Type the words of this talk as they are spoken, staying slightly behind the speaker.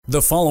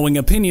The following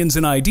opinions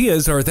and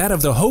ideas are that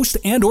of the host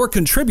and or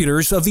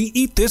contributors of the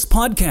Eat This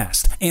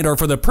podcast and are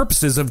for the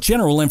purposes of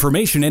general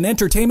information and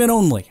entertainment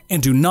only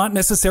and do not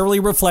necessarily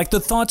reflect the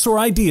thoughts or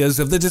ideas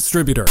of the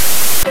distributor.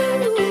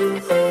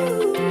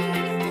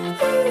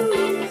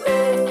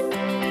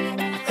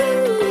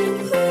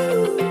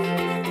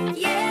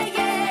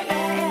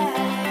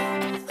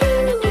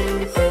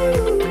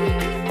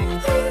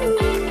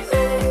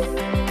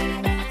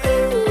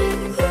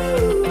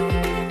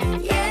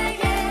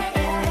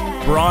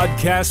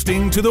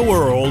 Broadcasting to the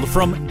world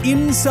from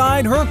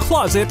inside her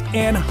closet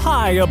and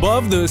high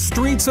above the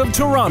streets of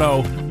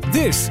Toronto,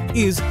 this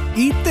is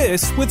Eat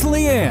This with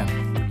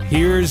Leanne.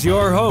 Here's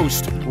your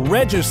host,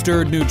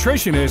 registered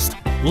nutritionist,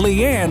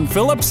 Leanne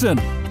Phillipson.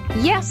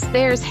 Yes,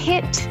 there's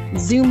HIIT,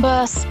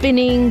 Zumba,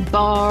 spinning,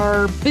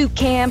 bar, boot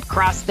camp,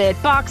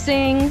 CrossFit,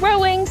 boxing,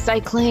 rowing,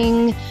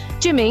 cycling,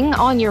 gymming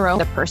on your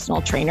own, a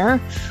personal trainer,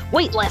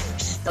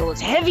 weightlift, those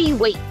heavy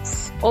weights.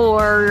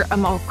 Or,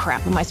 oh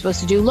crap, am I supposed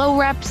to do low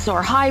reps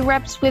or high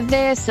reps with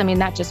this? I mean,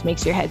 that just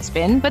makes your head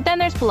spin. But then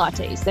there's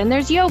Pilates, then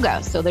there's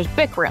yoga. So there's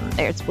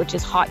Bikram, which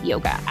is hot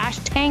yoga,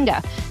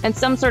 Ashtanga, and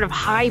some sort of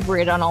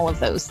hybrid on all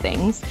of those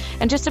things.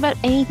 And just about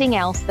anything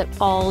else that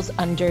falls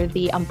under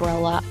the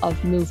umbrella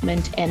of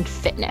movement and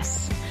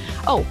fitness.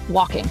 Oh,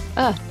 walking.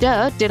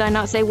 Did I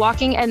not say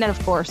walking? And then, of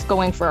course,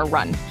 going for a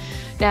run.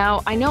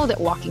 Now, I know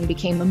that walking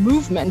became a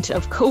movement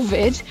of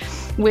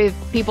COVID with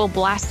people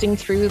blasting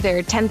through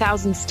their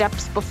 10,000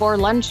 steps before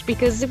lunch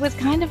because it was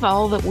kind of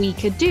all that we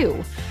could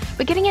do.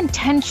 But getting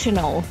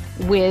intentional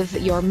with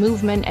your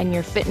movement and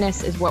your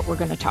fitness is what we're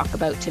going to talk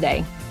about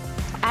today.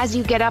 As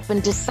you get up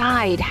and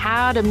decide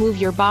how to move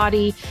your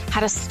body, how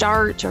to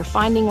start, or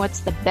finding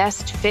what's the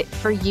best fit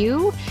for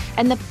you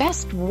and the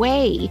best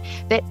way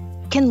that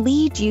can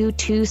lead you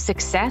to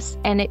success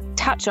and it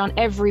touch on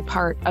every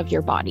part of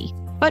your body.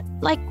 But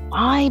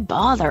why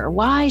bother?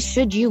 Why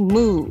should you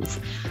move?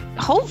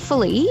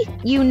 Hopefully,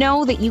 you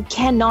know that you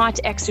cannot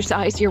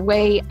exercise your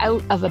way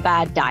out of a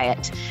bad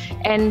diet.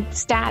 And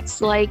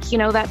stats like,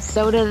 that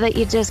soda that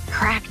you just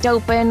cracked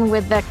open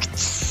with the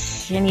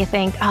and you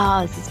think,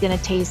 oh, this is going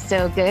to taste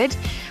so good.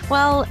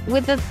 Well,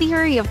 with the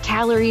theory of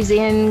calories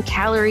in,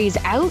 calories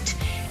out,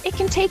 it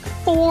can take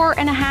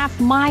 4.5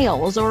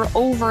 miles or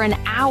over an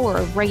hour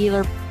of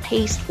regular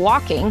paced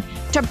walking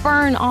to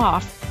burn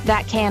off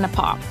that can of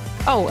pop.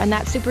 Oh, and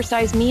that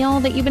supersized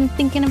meal that you've been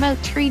thinking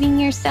about treating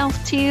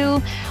yourself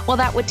to, well,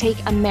 that would take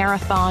a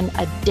marathon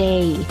a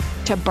day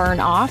to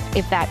burn off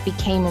if that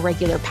became a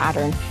regular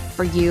pattern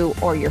for you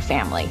or your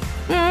family.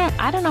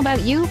 I don't know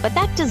about you, but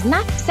that does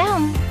not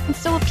sound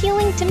so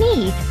appealing to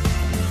me.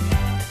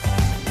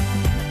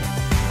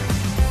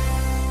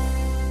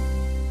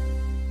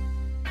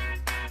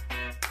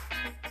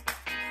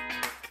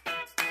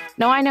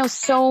 Now, I know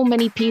so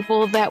many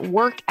people that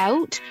work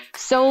out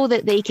so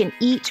that they can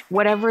eat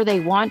whatever they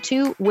want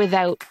to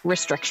without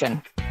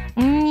restriction.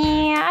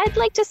 Yeah, I'd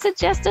like to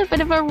suggest a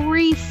bit of a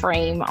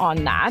reframe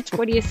on that.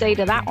 What do you say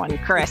to that one,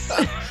 Chris?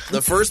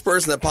 The first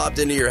person that popped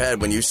into your head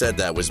when you said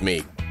that was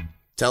me.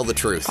 Tell the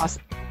truth.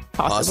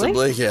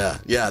 Possibly?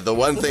 Yeah. The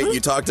one thing you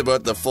talked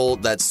about, that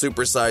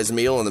supersized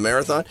meal in the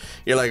marathon,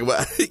 you're like,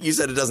 well, you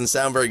said it doesn't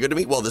sound very good to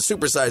me. Well, the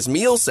supersized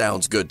meal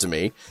sounds good to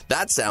me.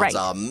 That sounds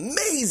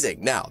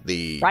amazing. Now,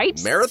 the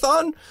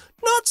marathon,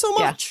 not so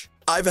much.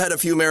 Yeah. I've had a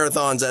few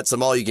marathons at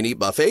some all-you-can-eat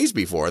buffets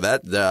before.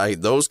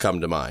 Those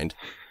come to mind.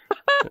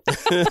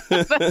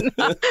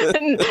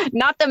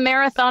 Not the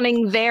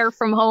marathoning there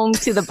from home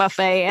to the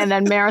buffet and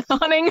then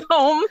marathoning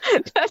home.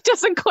 That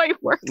doesn't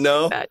quite work.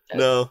 No.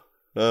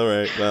 All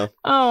right, well.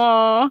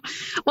 Oh,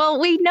 well,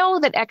 we know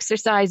that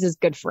exercise is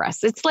good for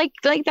us. It's like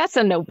that's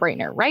a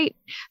no-brainer, right?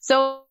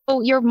 So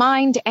your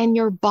mind and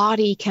your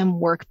body can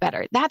work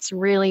better. That's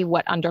really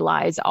what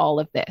underlies all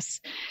of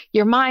this.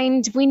 Your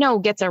mind, we know,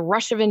 gets a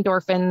rush of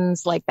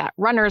endorphins like that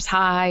runner's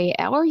high,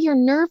 or your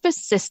nervous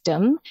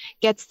system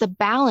gets the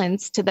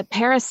balance to the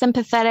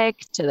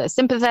parasympathetic, to the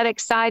sympathetic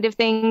side of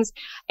things,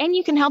 and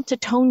you can help to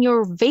tone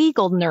your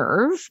vagal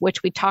nerve,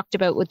 which we talked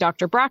about with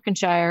Dr.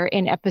 Brockenshire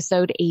in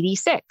episode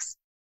 86.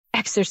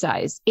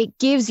 Exercise. It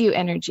gives you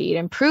energy. It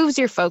improves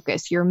your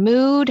focus, your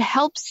mood,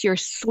 helps your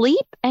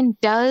sleep,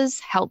 and does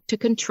help to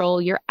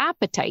control your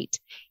appetite.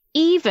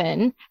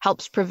 Even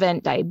helps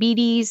prevent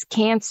diabetes,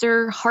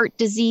 cancer, heart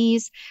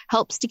disease,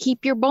 helps to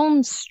keep your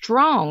bones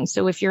strong.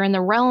 So if you're in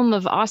the realm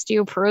of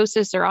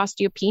osteoporosis or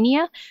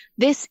osteopenia,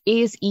 this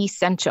is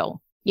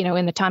essential.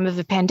 In the time of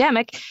a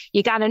pandemic,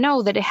 you got to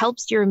know that it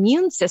helps your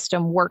immune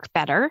system work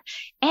better.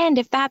 And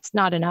if that's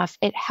not enough,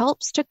 it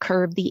helps to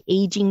curb the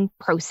aging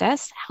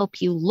process, help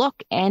you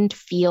look and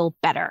feel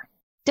better.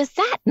 Does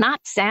that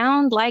not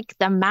sound like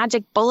the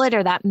magic bullet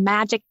or that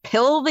magic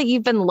pill that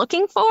you've been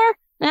looking for?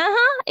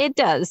 It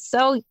does.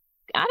 So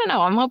I don't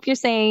know. I hope you're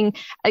saying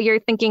you're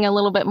thinking a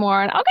little bit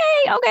more.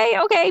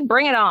 Okay,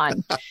 bring it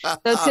on.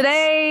 So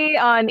today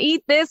on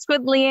Eat This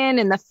with Leanne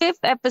in the 5th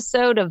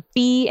episode of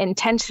Be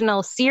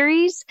Intentional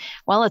series,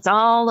 well, it's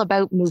all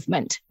about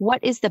movement.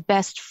 What is the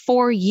best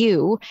for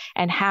you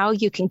and how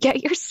you can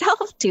get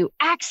yourself to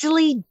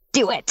actually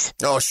Do it.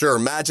 Oh, sure,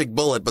 magic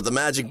bullet, but the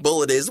magic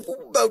bullet is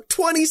about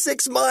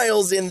 26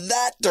 miles in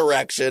that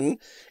direction, and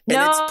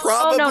it's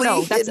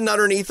probably hidden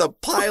underneath a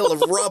pile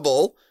of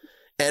rubble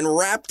and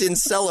wrapped in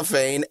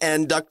cellophane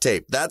and duct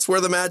tape. That's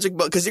where the magic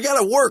bullet, because you got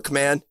to work,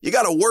 man. You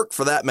got to work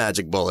for that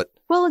magic bullet.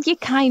 Well, you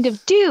kind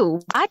of do.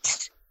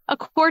 But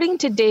according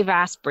to Dave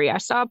Asprey, I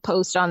saw a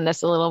post on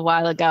this a little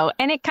while ago,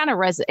 and it kind of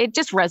it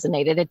just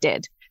resonated. It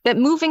did. That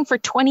moving for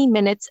 20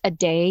 minutes a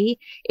day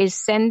is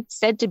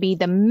said to be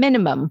the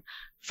minimum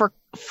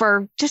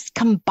for just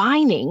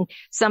combining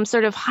some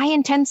sort of high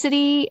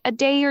intensity a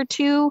day or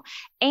two,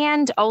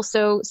 and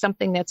also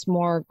something that's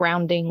more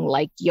grounding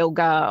like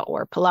yoga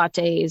or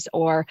Pilates,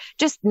 or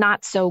just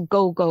not so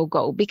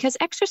go, because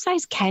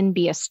exercise can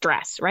be a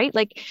stress, right?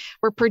 Like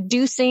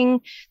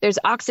there's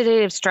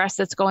oxidative stress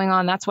that's going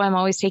on. That's why I'm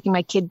always taking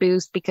my Kid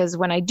Boost, because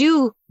when I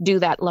do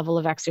that level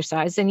of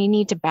exercise, then you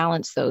need to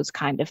balance those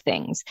kind of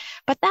things.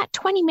 But that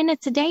 20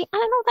 minutes a day, I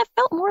don't know, that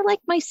felt more like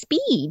my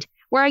speed.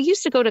 Where I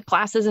used to go to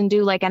classes and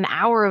do like an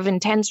hour of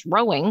intense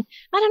rowing,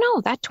 I don't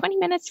know, that 20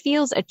 minutes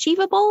feels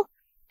achievable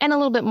and a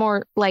little bit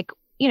more like,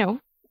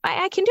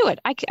 I can do it.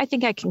 I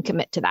think I can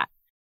commit to that.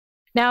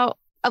 Now,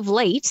 of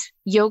late,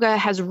 yoga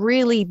has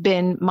really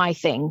been my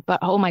thing, but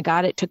oh my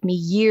God, it took me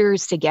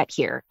years to get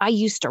here. I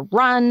used to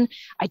run,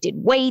 I did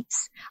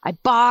weights, I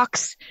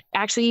box.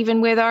 Actually, even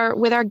with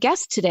our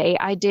guest today,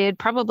 I did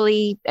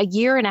probably a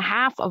year and a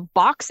half of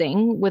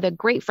boxing with a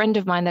great friend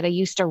of mine that I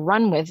used to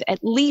run with at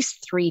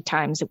least 3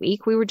 times a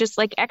week. We were just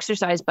like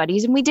exercise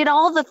buddies, and we did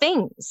all the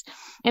things.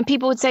 And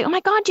people would say, "Oh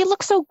my God, you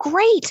look so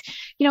great.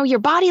 Your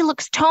body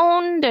looks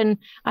toned." And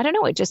I don't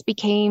know, it just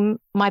became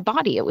my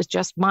body. It was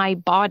just my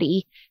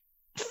body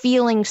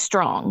feeling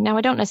strong. Now,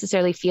 I don't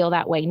necessarily feel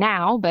that way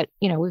now, but,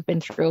 we've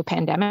been through a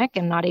pandemic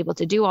and not able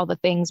to do all the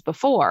things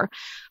before.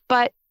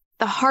 But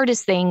the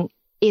hardest thing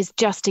is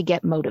just to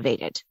get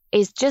motivated,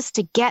 is just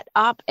to get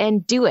up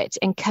and do it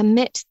and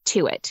commit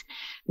to it.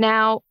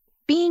 Now,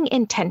 being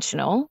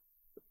intentional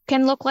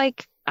can look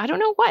like, I don't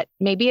know what,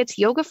 maybe it's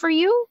yoga for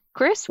you.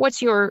 Chris,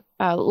 what's your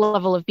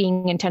level of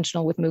being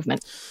intentional with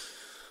movement?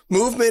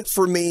 Movement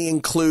for me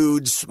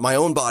includes my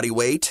own body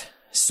weight.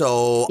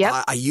 So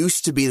yep. I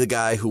used to be the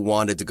guy who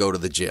wanted to go to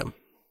the gym,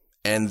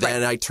 and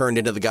then I turned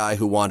into the guy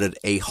who wanted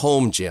a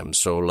home gym.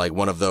 So like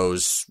one of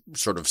those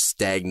sort of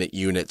stagnant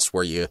units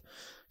where you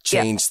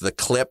change the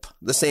clip,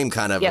 the same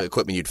kind of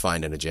equipment you'd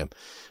find in a gym.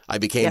 I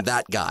became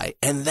that guy.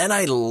 And then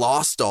I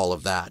lost all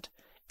of that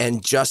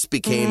and just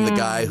became the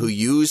guy who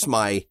used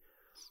my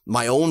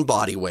own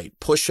body weight,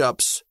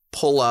 push-ups,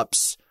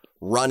 pull-ups,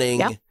 running.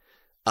 Yep.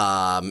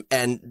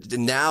 And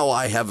now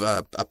I have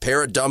a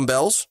pair of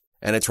dumbbells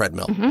and a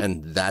treadmill,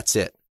 and that's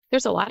it.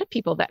 There's a lot of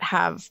people that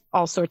have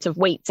all sorts of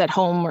weights at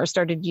home or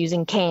started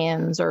using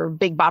cans or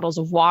big bottles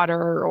of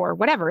water or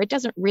whatever. It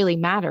doesn't really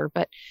matter.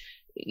 But,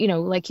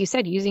 like you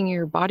said, using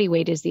your body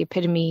weight is the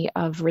epitome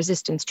of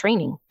resistance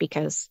training,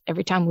 because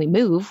every time we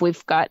move,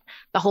 we've got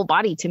the whole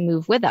body to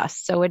move with us.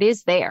 So it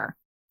is there.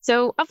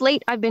 So of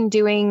late, I've been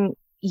doing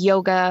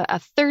yoga,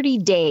 a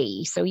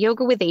 30-day. So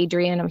Yoga with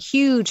Adriene. I'm a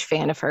huge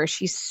fan of her.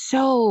 She's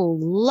so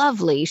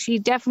lovely. She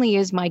definitely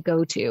is my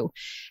go-to.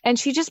 And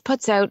she just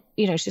puts out,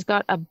 she's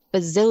got a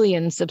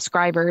bazillion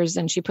subscribers,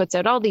 and she puts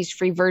out all these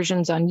free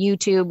versions on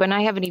YouTube. And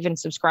I haven't even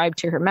subscribed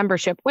to her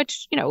membership,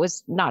 which,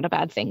 is not a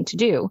bad thing to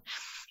do.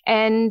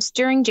 And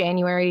during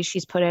January,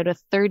 she's put out a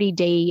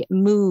 30-day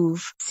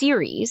move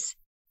series.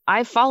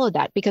 I followed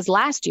that because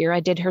last year I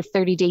did her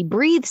 30-day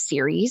breathe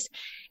series.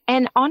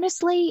 And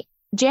honestly,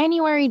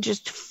 January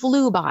just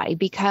flew by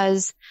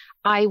because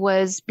I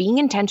was being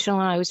intentional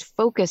and I was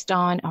focused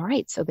on, all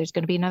right, so there's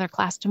going to be another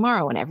class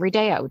tomorrow. And every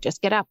day I would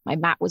just get up. My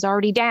mat was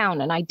already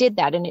down and I did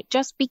that. And it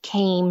just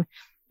became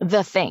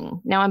the thing.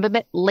 Now I'm a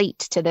bit late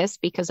to this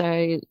because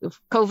I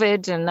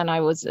COVID, and then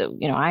I was,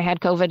 I had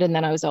COVID, and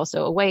then I was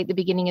also away at the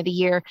beginning of the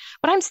year,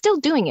 but I'm still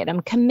doing it.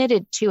 I'm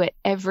committed to it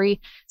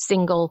every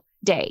single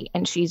day.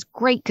 And she's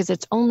great because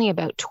it's only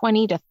about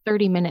 20 to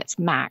 30 minutes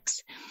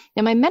max.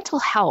 Now my mental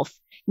health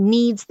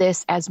needs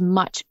this as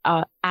much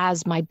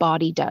as my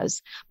body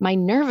does. My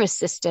nervous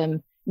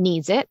system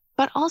needs it,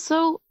 but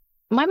also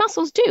my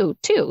muscles do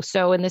too.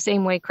 So in the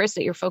same way, Chris,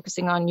 that you're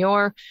focusing on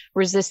your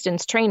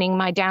resistance training,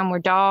 my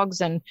downward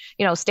dogs and,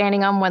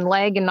 standing on one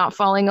leg and not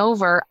falling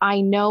over,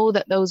 I know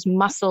that those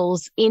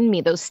muscles in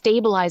me, those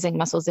stabilizing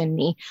muscles in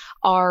me,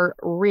 are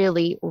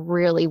really,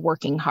 really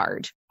working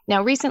hard.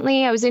 Now,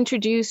 recently, I was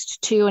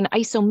introduced to an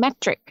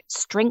isometric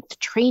strength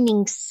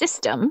training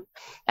system,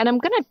 and I'm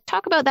going to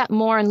talk about that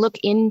more and look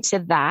into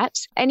that,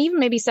 and even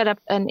maybe set up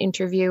an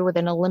interview with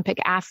an Olympic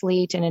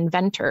athlete and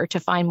inventor to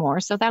find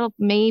more. So that'll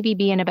maybe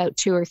be in about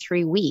 2 or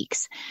 3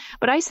 weeks.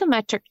 But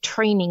isometric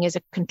training is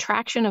a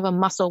contraction of a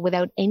muscle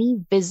without any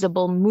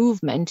visible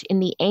movement in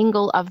the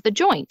angle of the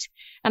joint.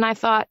 And I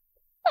thought,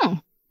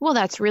 well,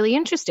 that's really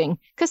interesting,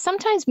 because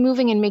sometimes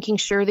moving and making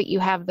sure that you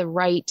have the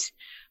right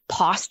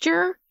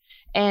posture.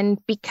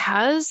 And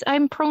because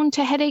I'm prone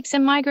to headaches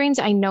and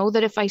migraines, I know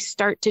that if I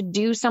start to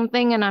do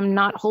something and I'm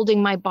not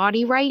holding my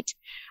body right,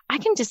 I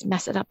can just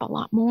mess it up a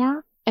lot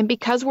more. And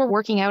because we're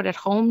working out at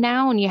home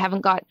now and you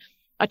haven't got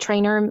a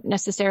trainer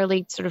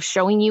necessarily sort of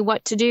showing you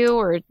what to do,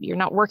 or you're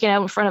not working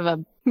out in front of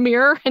a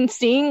mirror and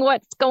seeing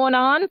what's going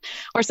on,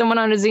 or someone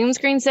on a Zoom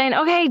screen saying,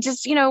 okay,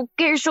 just, get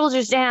your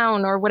shoulders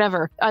down or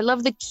whatever. I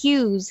love the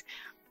cues.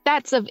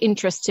 That's of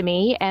interest to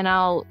me, and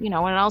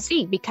I'll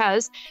see,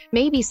 because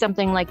maybe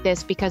something like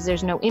this, because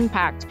there's no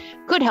impact,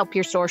 could help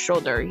your sore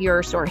shoulder,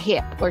 your sore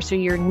hip, or so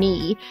your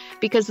knee,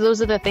 because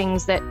those are the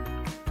things that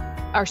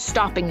are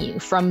stopping you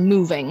from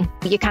moving.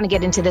 You kind of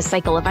get into this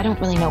cycle of, I don't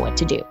really know what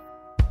to do.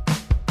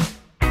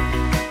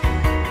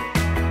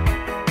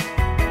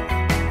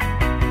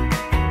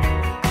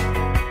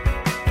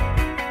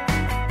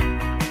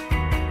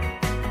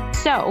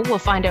 So we'll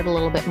find out a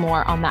little bit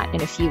more on that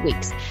in a few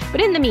weeks. But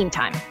in the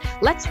meantime,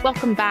 let's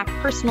welcome back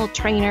personal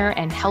trainer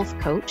and health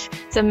coach,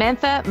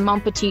 Samantha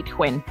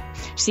Montpetit-Huyn.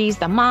 She's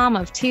the mom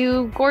of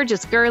 2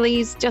 gorgeous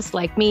girlies, just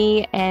like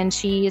me, and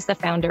she is the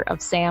founder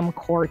of Sam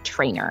Core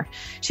Trainer.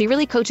 She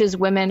really coaches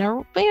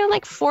women,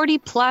 like 40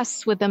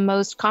 plus, with the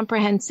most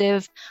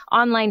comprehensive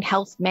online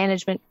health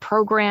management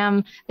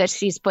program that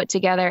she's put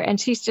together. And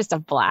she's just a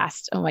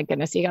blast. Oh my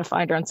goodness, you got to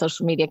find her on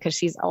social media because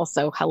she's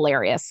also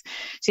hilarious.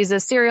 She's a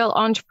serial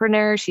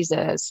entrepreneur. She's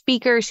a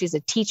speaker. She's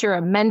a teacher,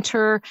 a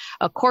mentor,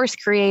 a course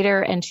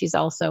creator, and she's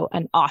also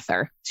an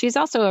author. She's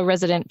also a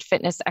resident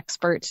fitness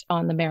expert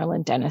on the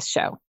Marilyn Dennis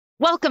Show.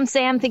 Welcome,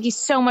 Sam. Thank you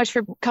so much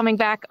for coming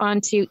back on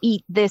to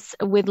Eat This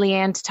with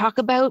Leanne to talk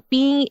about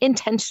being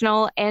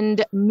intentional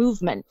and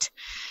movement.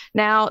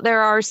 Now,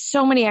 there are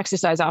so many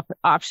exercise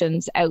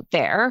options out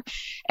there,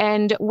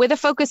 and with a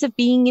focus of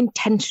being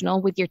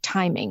intentional with your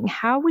timing,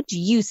 how would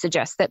you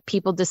suggest that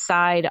people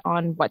decide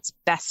on what's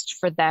best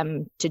for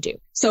them to do?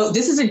 So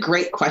this is a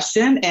great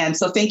question. And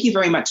so thank you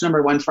very much,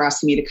 number one, for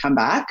asking me to come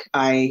back.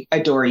 I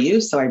adore you.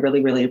 So I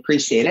really, really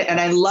appreciate it. And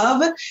I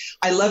love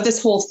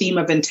this whole theme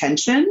of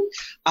intention,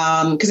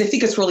 because I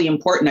think it's really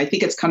important. I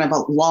think it's kind of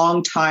a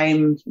long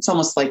time. It's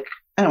almost like,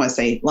 I don't want to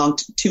say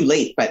too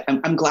late, but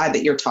I'm glad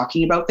that you're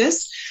talking about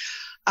this.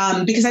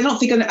 Because I don't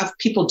think enough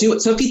people do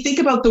it. So if you think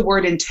about the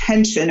word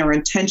intention or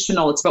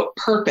intentional, it's about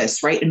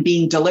purpose, right? And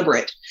being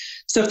deliberate.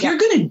 So if you're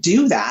going to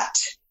do that,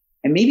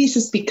 and maybe it's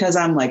just because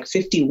I'm like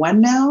 51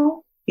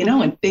 now,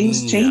 and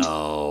things change,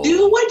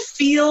 do what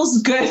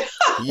feels good.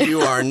 You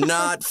are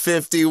not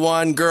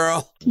 51,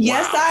 girl.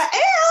 Yes, wow.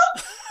 I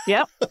am.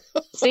 Yep.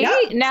 See,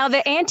 now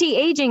the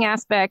anti-aging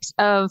aspect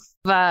of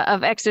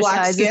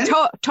exercise is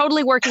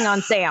totally working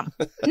on Sam.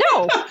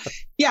 No.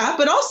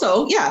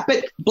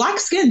 But black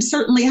skin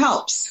certainly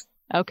helps.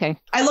 Okay.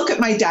 I look at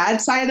my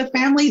dad's side of the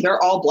family;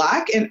 they're all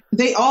black, and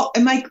they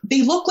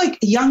look like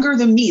younger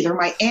than me. They're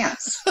my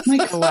aunts. I'm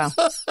like, oh, wow.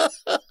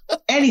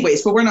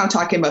 Anyways, but we're not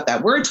talking about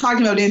that. We're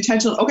talking about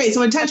intentional. Okay,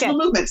 so intentional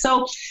movement.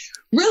 So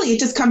really, it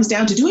just comes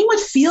down to doing what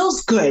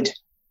feels good.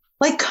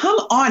 Like, come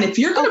on, if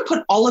you're going to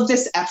put all of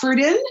this effort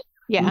in,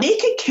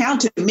 make it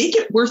count and make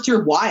it worth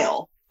your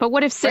while. But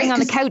what if sitting on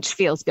the couch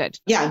feels good?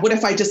 Yeah. What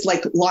if I just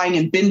like lying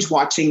and binge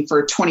watching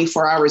for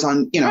 24 hours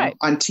on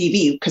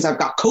TV because I've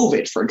got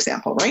COVID, for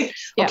example, right?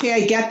 Yeah. Okay.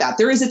 I get that.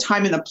 There is a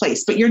time and a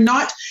place, but you're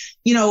not,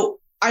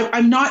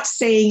 I'm not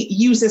saying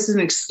use this as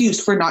an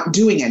excuse for not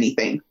doing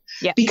anything.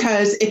 Yeah.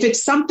 Because if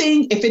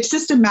it's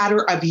just a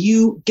matter of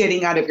you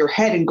getting out of your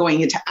head and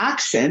going into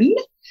action,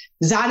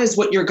 that is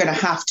what you're going to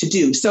have to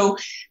do. So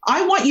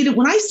I want you to,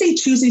 when I say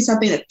choosing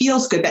something that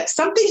feels good, that's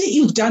something that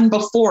you've done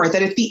before,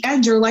 that at the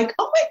end you're like,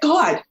 oh my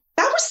God,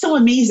 that was so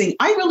amazing.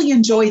 I really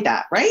enjoyed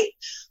that. Right.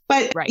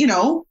 But,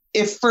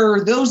 if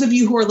for those of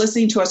you who are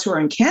listening to us who are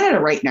in Canada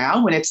right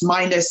now, when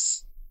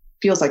it's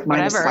feels like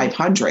minus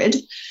 500.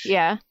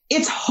 Yeah.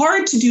 It's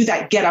hard to do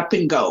that. Get up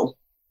and go.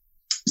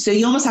 So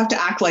you almost have to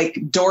act like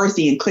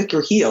Dorothy and click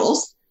your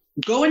heels,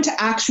 go into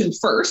action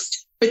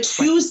first. But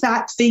choose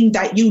that thing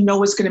that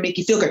is going to make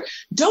you feel good.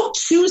 Don't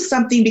choose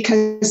something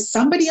because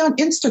somebody on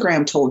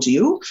Instagram told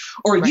you,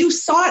 or you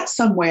saw it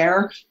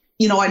somewhere,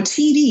 on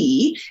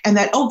TV, and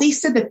that, they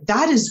said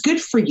that is good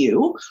for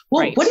you.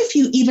 Well, what if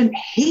you even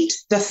hate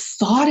the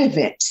thought of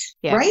it?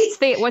 Yeah.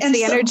 Right? What's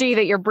the energy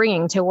that you're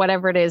bringing to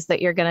whatever it is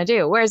that you're going to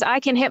do? Whereas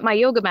I can hit my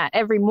yoga mat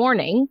every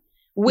morning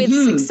with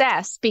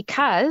success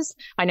because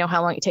I know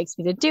how long it takes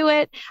me to do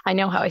it. I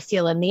know how I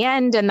feel in the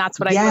end. And that's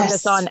what I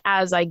focus on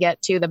as I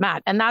get to the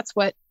mat. And that's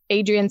what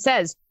Adrian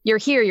says. You're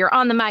here, you're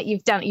on the mat.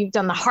 You've done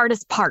the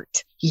hardest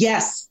part.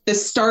 Yes. The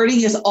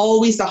starting is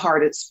always the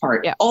hardest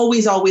part. Yeah.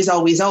 Always, always,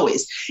 always,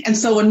 always. And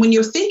so when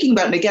you're thinking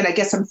about, and again, I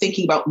guess I'm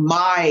thinking about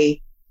my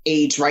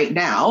age right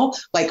now,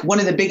 like one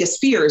of the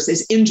biggest fears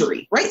is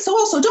injury, right? So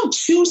also don't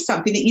choose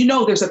something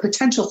that there's a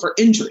potential for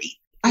injury.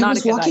 I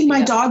was walking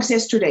my dogs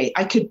yesterday.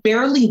 I could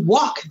barely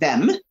walk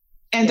them.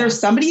 And there's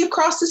somebody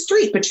across the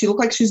street, but she looked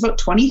like she's about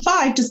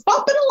 25, just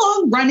bopping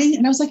along, running.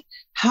 And I was like,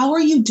 how are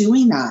you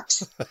doing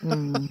that?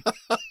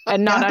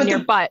 And not on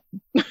your butt.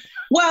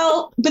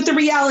 Well, but the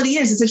reality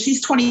is if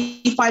she's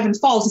 25 and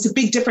falls, it's a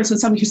big difference when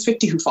somebody who's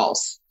 50 who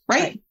falls,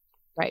 right?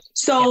 Right.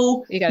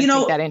 So, you got to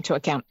take that into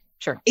account.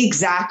 Sure.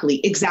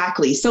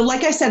 Exactly. So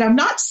like I said, I'm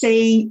not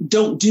saying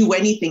don't do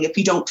anything if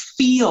you don't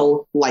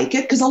feel like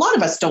it, because a lot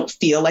of us don't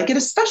feel like it,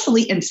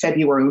 especially in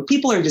February when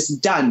people are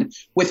just done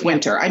with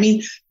winter. I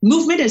mean,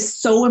 movement is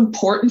so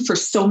important for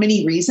so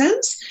many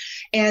reasons.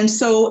 And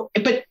so,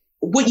 but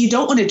what you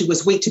don't want to do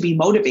is wait to be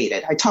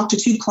motivated. I talked to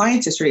 2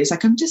 clients yesterday. It's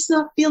like, I'm just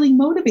not feeling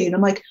motivated.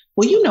 I'm like,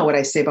 well, you know what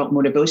I say about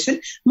motivation.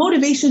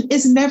 Motivation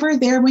is never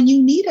there when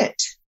you need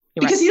it.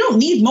 Because you don't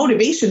need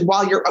motivation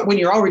when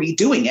you're already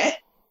doing it.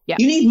 Yeah.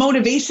 You need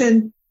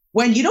motivation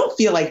when you don't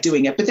feel like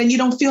doing it, but then you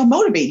don't feel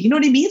motivated. You know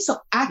what I mean? So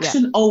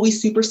action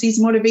always supersedes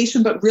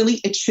motivation, but really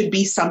it should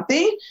be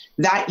something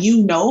that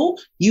you know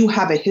you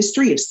have a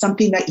history of,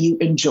 something that you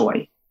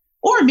enjoy,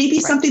 or maybe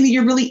something that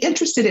you're really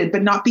interested in,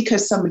 but not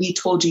because somebody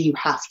told you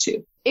have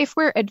to. If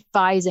we're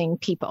advising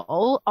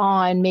people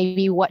on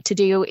maybe what to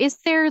do, is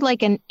there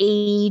like an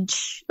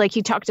age, like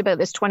you talked about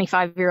this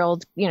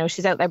 25-year-old, you know,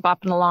 she's out there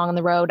bopping along on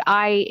the road.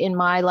 I, in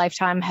my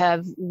lifetime,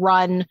 have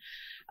run,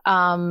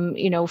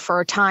 you know, for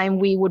a time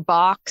we would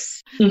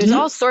box. Mm-hmm. There's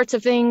all sorts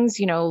of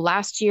things, you know,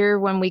 last year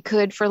when we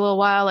could for a little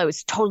while, I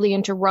was totally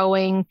into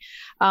rowing.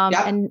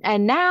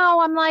 And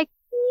now I'm like,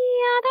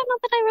 I don't know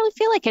that I really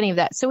feel like any of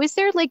that. So is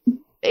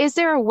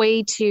there a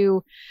way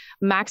to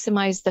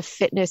maximize the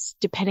fitness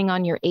depending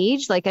on your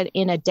age, like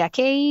in a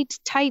decade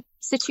type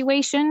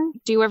situation?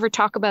 Do you ever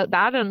talk about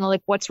that and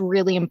like what's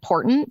really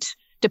important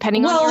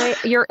depending on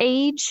your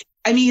age?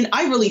 I mean,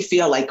 I really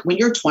feel like when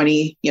you're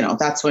 20, you know,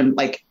 that's when,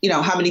 like, you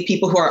know, how many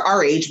people who are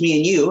our age, me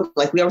and you,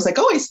 like we always like,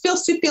 oh, I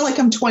feel like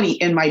I'm 20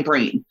 in my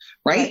brain,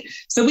 right?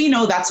 So we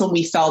know that's when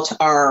we felt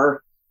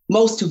our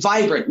most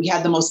vibrant. We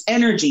had the most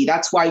energy.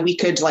 That's why we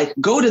could like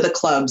go to the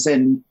clubs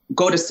and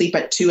go to sleep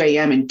at 2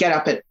 a.m. and get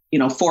up at, you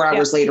know, 4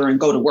 hours later and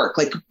go to work.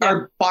 Like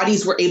our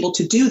bodies were able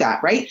to do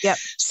that, right? Yeah.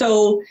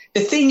 So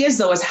the thing is,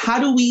 though, is how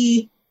do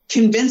we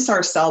convince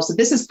ourselves that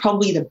this is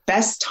probably the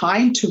best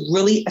time to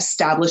really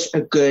establish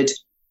a good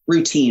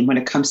routine when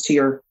it comes to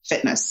your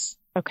fitness?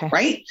 Okay.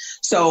 Right?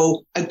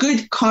 So a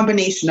good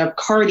combination of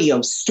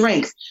cardio,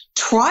 strength,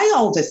 try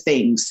all the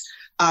things.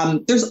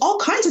 There's all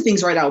kinds of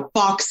things right now.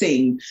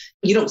 Boxing.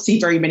 You don't see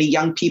very many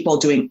young people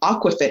doing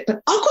aquafit,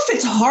 but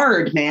aquafit's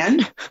hard, man.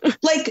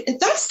 Like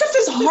that stuff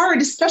is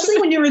hard, especially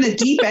when you're in the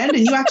deep end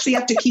and you actually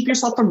have to keep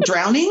yourself from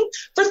drowning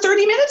for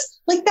 30 minutes.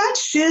 Like that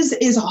shiz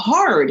is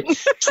hard.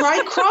 Try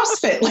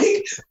CrossFit,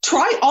 like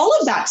try all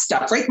of that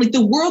stuff, right? Like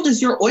the world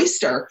is your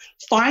oyster.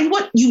 Find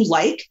what you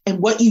like and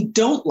what you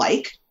don't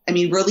like. I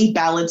mean, really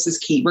balance is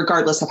key,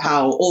 regardless of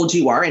how old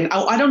you are. And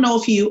I don't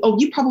know if you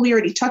probably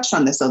already touched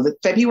on this, though.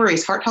 February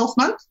is Heart Health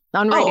Month.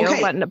 On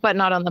radio, but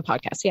not on the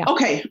podcast. Yeah.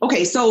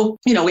 Okay. So,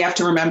 you know, we have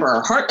to remember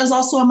our heart is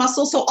also a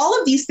muscle. So all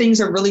of these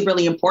things are really,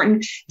 really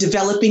important.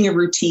 Developing a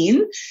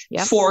routine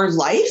for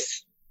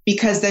life,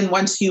 because then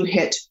once you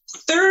hit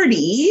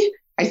 30,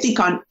 I think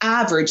on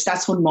average,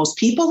 that's when most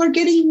people are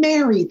getting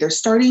married. They're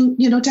starting,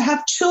 you know, to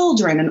have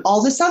children and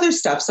all this other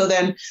stuff. So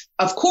then,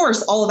 of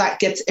course, all of that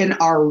gets in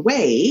our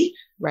way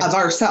of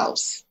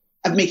ourselves,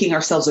 of making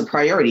ourselves a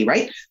priority,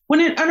 right? When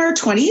in our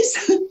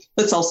 20s,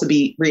 let's also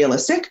be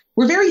realistic.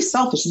 We're very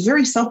selfish. It's a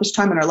very selfish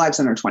time in our lives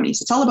in our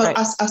 20s. It's all about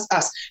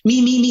us,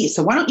 me.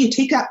 So why don't you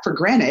take that for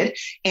granted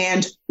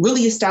and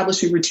really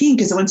establish a routine?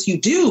 Because once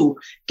you do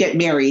get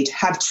married,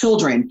 have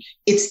children,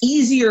 it's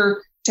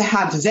easier to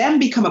have them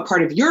become a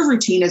part of your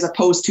routine as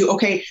opposed to,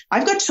 okay,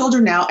 I've got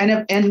children now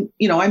and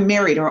you know, I'm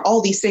married or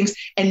all these things.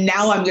 And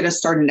now I'm going to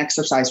start an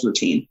exercise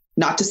routine.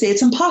 Not to say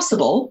it's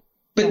impossible,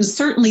 but it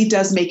certainly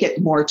does make it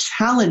more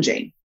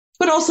challenging.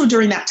 But also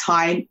during that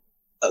time,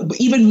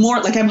 even more,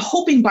 like I'm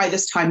hoping by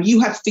this time you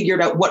have figured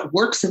out what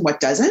works and what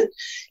doesn't.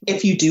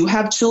 If you do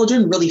have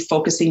children, really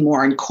focusing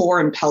more on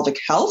core and pelvic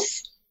health,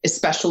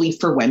 especially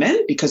for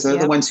women, because they're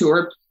the ones who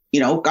are,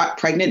 you know, got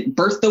pregnant,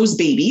 birthed those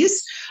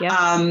babies.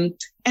 And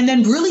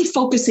then really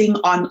focusing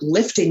on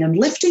lifting and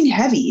lifting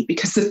heavy,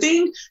 because the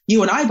thing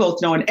you and I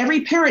both know, and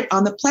every parent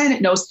on the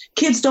planet knows,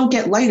 kids don't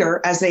get lighter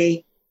as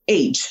they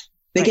age.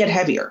 They get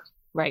heavier.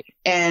 Right.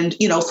 And,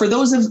 you know, for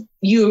those of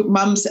you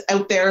moms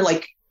out there,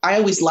 like I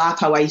always laugh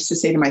how I used to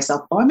say to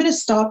myself, I'm going to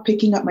stop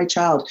picking up my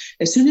child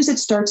as soon as it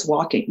starts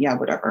walking. Yeah,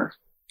 whatever.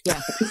 Yeah.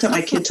 I picked up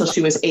my kid till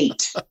she was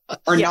 8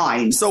 or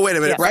 9. So wait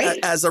a minute. Right?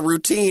 As a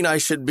routine, I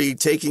should be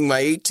taking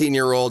my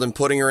 18-year-old and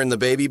putting her in the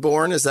baby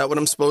born. Is that what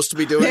I'm supposed to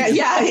be doing?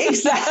 Yeah,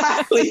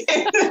 exactly.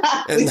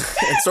 And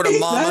sort of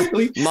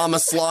mama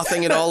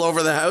slothing it all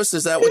over the house.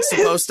 Is that what's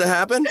supposed to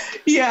happen?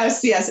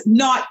 Yes.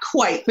 Not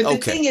quite. But the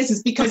thing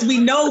is because we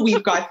know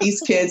we've got these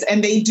kids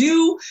and they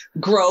do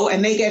grow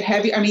and they get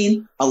heavy. I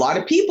mean, a lot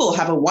of people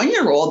have a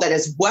 1-year-old that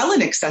is well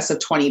in excess of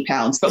 20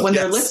 pounds. But when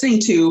they're listening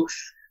to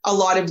a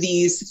lot of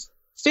these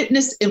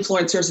fitness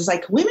influencers, is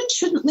like, women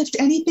shouldn't lift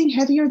anything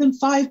heavier than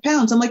 5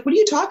 pounds. I'm like, what are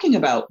you talking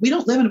about? We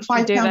don't live in a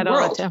 5-pound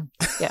world.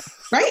 Yeah.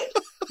 Right?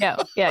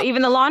 Yeah.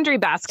 Even the laundry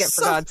basket,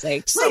 for God's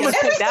sake.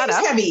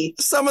 Everything's heavy.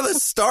 Some of the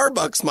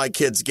Starbucks my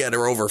kids get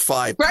are over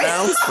 5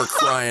 pounds, for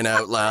crying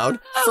out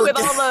loud. With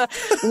all the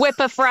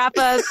Whippa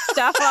Frappa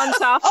stuff on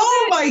top of it.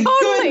 Oh my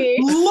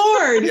good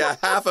Lord. Yeah,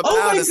 half a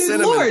pound of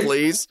cinnamon,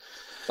 please.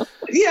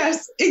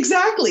 Yes,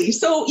 exactly.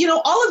 So,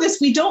 all of this,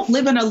 we don't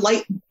live in a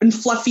light and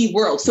fluffy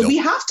world. So we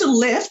have to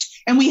lift,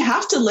 and we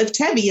have to lift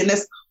heavy. And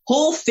this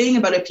whole thing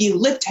about if you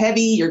lift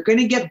heavy, you're going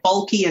to get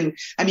bulky. And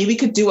I mean, we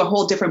could do a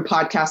whole different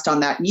podcast on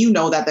that.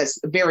 And that's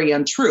very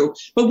untrue.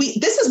 But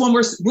this is when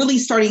we're really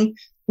starting,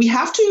 we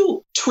have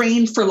to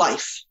train for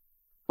life,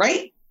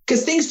 right?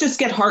 Because things just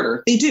get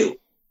harder. They do.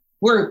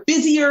 We're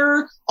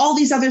busier. All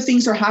these other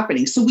things are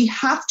happening. So we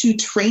have to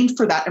train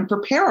for that and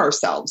prepare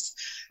ourselves.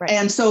 Right.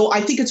 And so I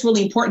think it's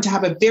really important to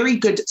have a very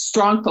good,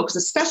 strong focus,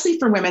 especially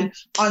for women,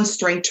 on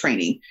strength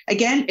training.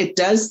 Again, it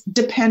does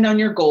depend on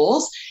your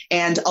goals.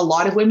 And a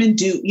lot of women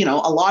do,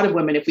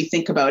 if we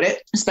think about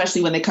it,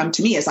 especially when they come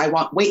to me, is I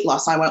want weight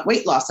loss.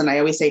 And I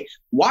always say,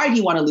 why do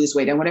you want to lose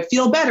weight? I want to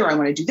feel better. I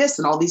want to do this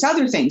and all these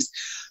other things.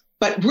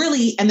 But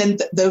really, and then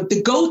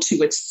the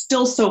go-to, it's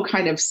still so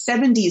kind of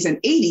 70s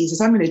and 80s,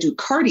 is I'm going to do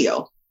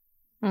cardio.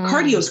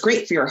 Cardio is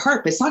great for your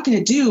heart, but it's not going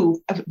to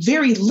do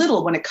very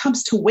little when it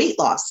comes to weight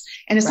loss.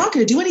 And it's not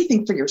going to do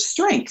anything for your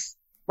strength,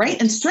 right?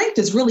 And strength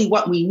is really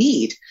what we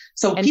need.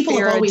 So and people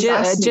have always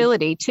asked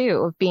agility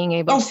too, of being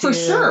able to for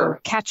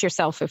sure. catch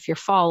yourself if you're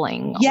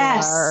falling.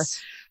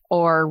 Yes.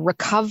 Or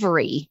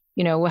recovery.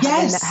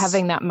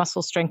 Having that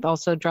muscle strength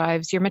also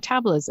drives your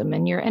metabolism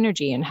and your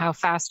energy and how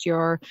fast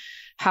your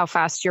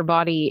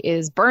body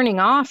is burning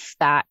off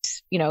that,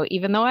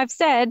 even though I've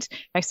said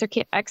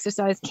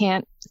exercise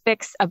can't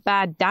fix a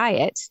bad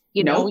diet,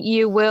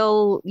 you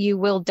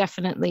will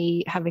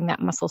definitely having that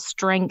muscle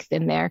strength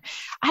in there.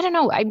 I don't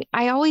know.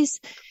 I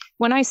always,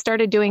 when I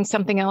started doing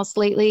something else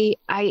lately,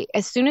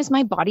 as soon as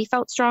my body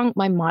felt strong,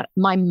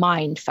 my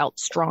mind felt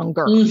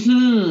stronger.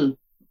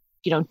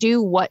 Mm-hmm.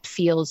 Do what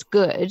feels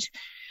good.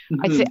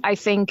 Mm-hmm. I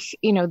think,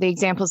 the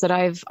examples that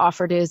I've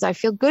offered is I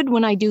feel good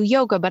when I do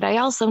yoga, but I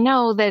also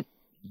know that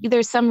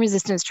there's some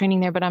resistance training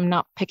there, but I'm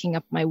not picking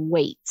up my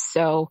weight.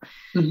 So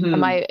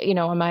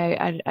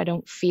I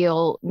don't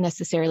feel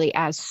necessarily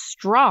as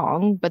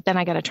strong, but then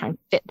I got to try and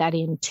fit that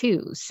in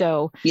too.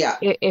 So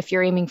if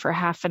you're aiming for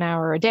half an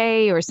hour a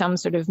day or some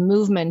sort of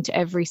movement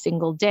every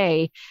single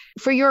day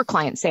for your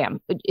client, Sam,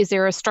 is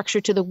there a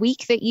structure to the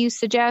week that you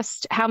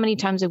suggest? How many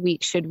times a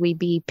week should we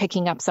be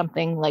picking up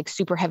something like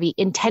super heavy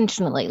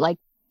intentionally? Like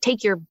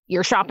take your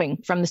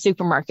shopping from the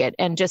supermarket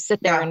and just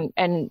sit there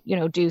and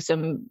do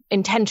some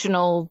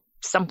intentional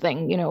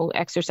something,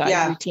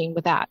 exercise routine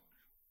with that.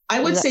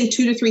 I would say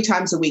 2 to 3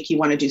 times a week you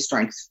want to do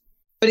strength.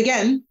 But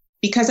again,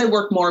 because I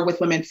work more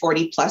with women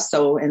 40 plus,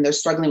 and they're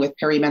struggling with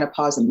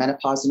perimenopause and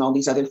menopause and all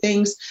these other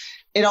things,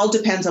 it all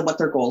depends on what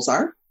their goals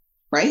are,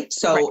 right?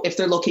 So if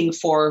they're looking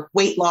for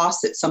weight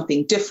loss, it's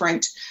something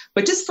different.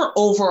 But just for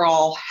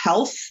overall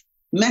health,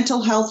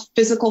 mental health,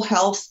 physical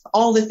health,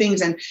 all the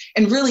things. And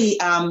really,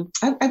 I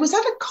was at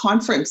a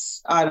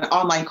conference, an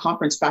online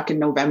conference back in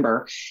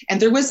November,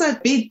 and there was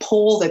a big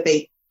poll that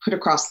they put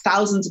across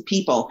thousands of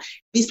people.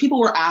 These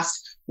people were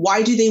asked,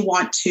 why do they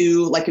want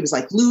to,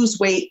 lose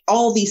weight,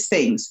 all these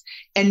things.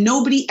 And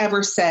nobody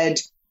ever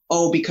said,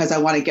 because I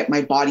want to get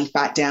my body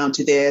fat down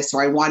to this,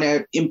 or I want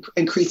to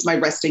increase my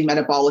resting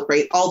metabolic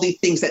rate, all these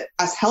things that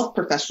us health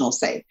professionals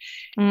say.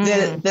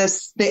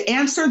 The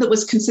answer that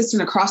was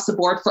consistent across the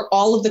board for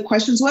all of the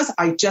questions was,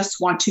 I just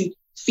want to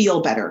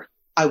feel better.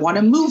 I want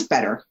to move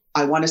better.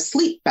 I want to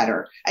sleep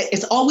better.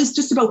 It's always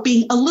just about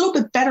being a little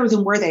bit better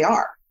than where they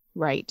are.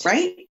 Right.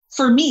 Right.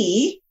 For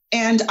me,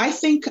 and I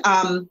think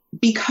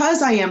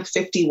because I am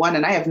 51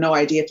 and I have no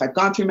idea if I've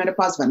gone through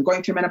menopause, if I'm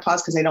going through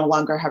menopause because I no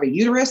longer have a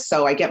uterus.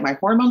 So I get my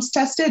hormones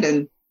tested.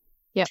 And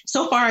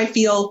so far I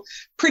feel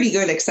pretty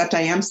good, except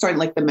I am starting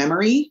the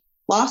memory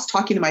loss.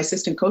 Talking to my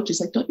assistant coach, he's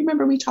like, don't you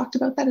remember we talked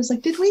about that? I was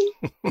like, did we?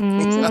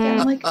 I'm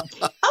like,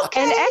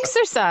 okay. And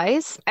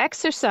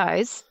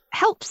exercise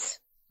helps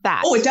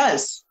that. Oh, it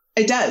does.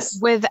 It does.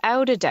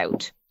 Without a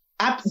doubt.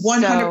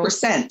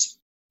 100%.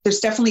 There's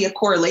definitely a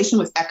correlation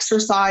with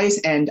exercise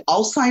and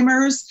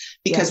Alzheimer's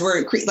because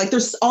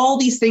there's all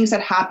these things that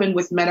happen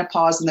with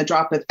menopause and the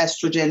drop of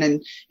estrogen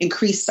and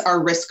increase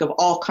our risk of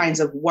all kinds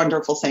of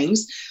wonderful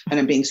things. And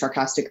I'm being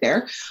sarcastic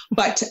there.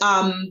 But,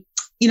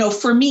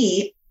 for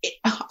me,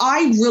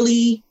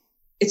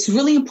 it's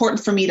really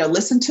important for me to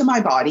listen to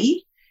my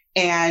body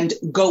and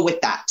go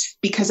with that.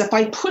 Because if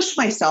I push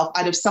myself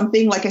out of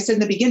something, like I said in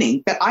the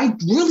beginning, that I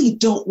really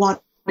don't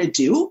want to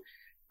do,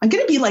 I'm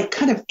going to be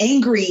kind of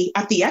angry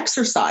at the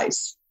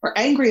exercise or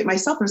angry at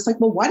myself. And it's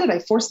why did I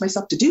force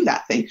myself to do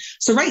that thing?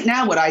 So right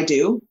now what I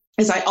do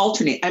is I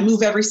alternate. I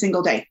move every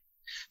single day.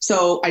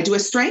 So I do a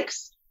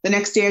strength. The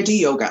next day I do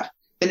yoga.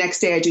 The next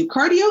day I do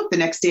cardio. The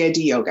next day I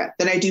do yoga.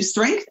 Then I do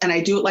strength and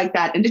I do it like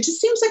that. And it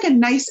just seems like a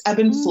nice ebb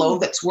and flow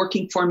that's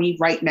working for me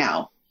right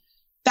now.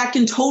 That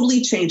can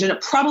totally change. And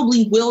it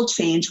probably will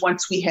change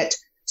once we hit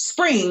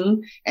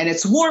spring and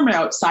it's warmer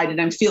outside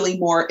and I'm feeling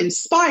more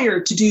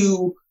inspired to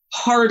do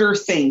harder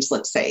things,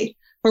 let's say.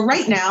 But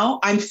right now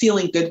I'm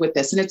feeling good with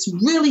this. And it's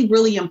really,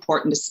 really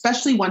important,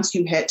 especially once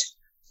you hit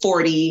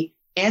 40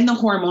 and the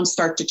hormones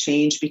start to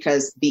change,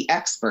 because the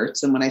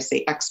experts, and when I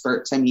say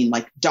experts, I mean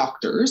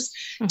doctors,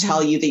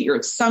 tell you that you're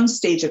at some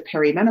stage of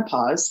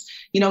perimenopause.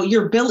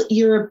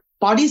 Your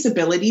body's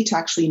ability to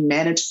actually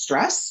manage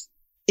stress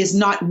is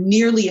not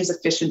nearly as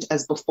efficient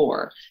as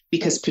before,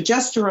 because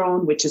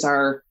progesterone, which is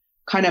our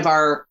kind of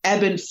our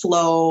ebb and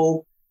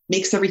flow,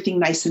 makes everything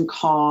nice and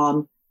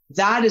calm.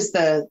 That is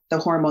the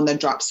hormone that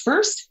drops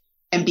first.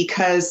 And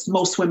because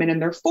most women in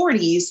their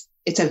 40s,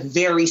 it's a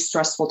very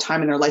stressful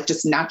time in their life,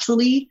 just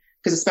naturally,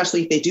 because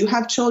especially if they do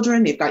have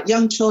children, they've got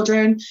young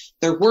children,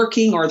 they're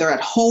working or they're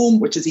at home,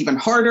 which is even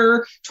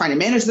harder, trying to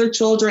manage their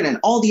children and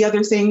all the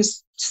other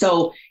things.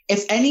 So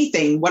if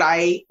anything,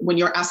 when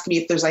you're asking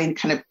me if there's any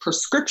kind of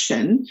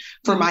prescription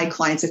for my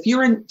clients, if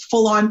you're in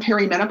full on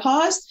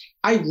perimenopause,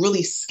 I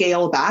really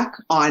scale back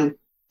on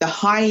the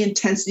high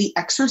intensity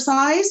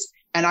exercise,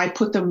 and I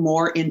put them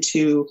more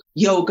into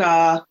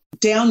yoga,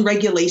 down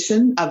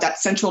regulation of that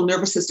central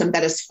nervous system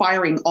that is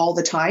firing all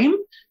the time,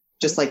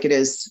 just like it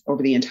is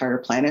over the entire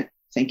planet.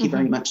 Thank you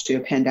very much to a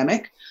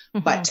pandemic,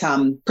 but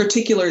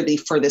particularly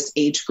for this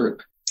age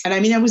group. And I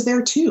mean, I was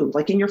there too,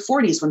 like in your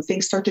 40s when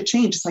things start to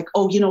change. It's like,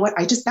 oh, you know what?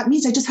 That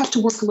means I just have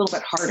to work a little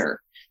bit harder.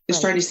 They're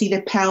starting to see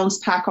the pounds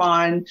pack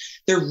on.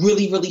 They're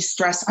really, really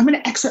stressed. I'm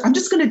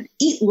just going to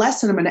eat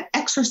less and I'm going to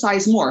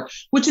exercise more,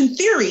 which in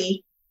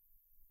theory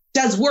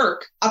does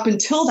work up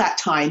until that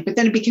time, but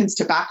then it begins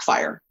to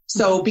backfire.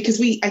 So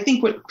because I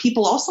think what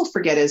people also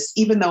forget is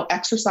even though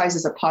exercise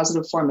is a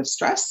positive form of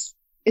stress,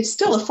 it's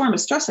still a form of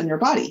stress on your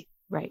body.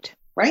 Right.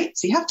 Right.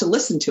 So you have to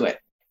listen to it.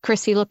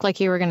 Chris, you looked like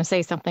you were going to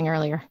say something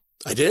earlier.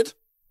 I did?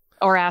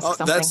 Or ask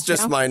something. That's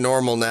just my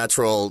normal,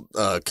 natural,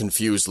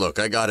 confused look.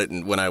 I got it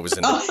when I was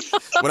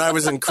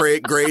in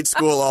grade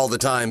school all the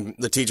time.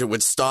 The teacher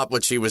would stop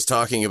what she was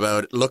talking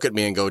about, look at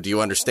me and go, "Do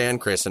you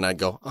understand, Chris?" And I'd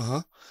go,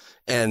 "Uh-huh."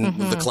 And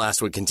the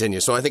class would continue.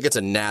 So I think it's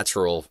a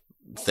natural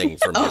thing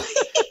for me.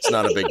 It's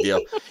not a big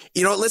deal.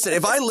 You know, listen,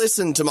 if I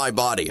listened to my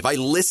body, I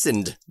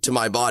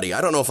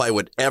don't know if I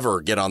would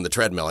ever get on the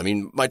treadmill. I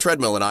mean, my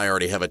treadmill and I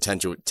already have a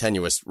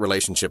tenuous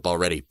relationship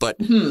already, but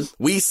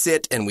we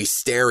sit and we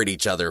stare at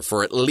each other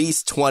for at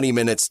least 20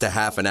 minutes to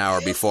half an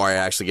hour before I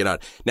actually get on.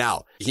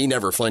 Now, he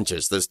never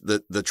flinches.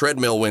 The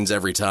treadmill wins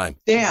every time.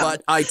 Damn.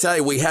 But I tell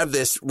you, we have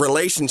this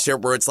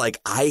relationship where it's like,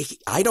 I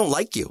don't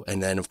like you.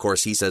 And then, of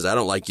course, he says, I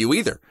don't like you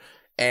either.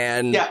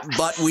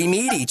 But we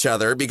need each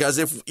other because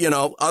if,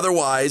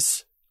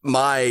 otherwise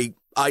my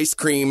ice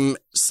cream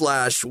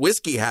 /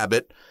 whiskey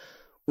habit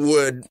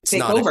would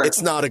take over.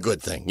 It's not a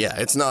good thing. Yeah,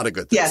 it's not a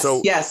good thing.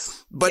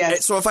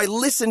 Yes. So if I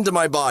listen to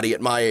my body at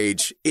my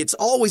age, it's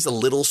always a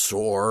little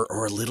sore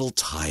or a little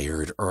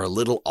tired or a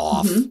little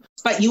off.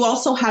 But you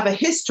also have a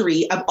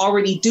history of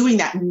already doing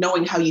that and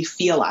knowing how you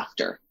feel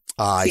after.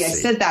 I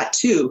said that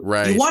too.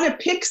 Right. You want to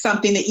pick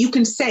something that you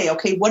can say,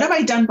 okay, what have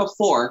I done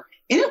before?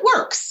 And it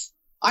works.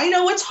 I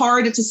know it's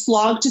hard. It's a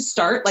slog to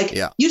start.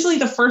 Usually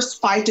the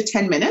first 5 to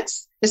 10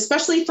 minutes,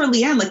 especially for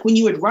Leanne, like when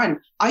you would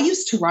run, I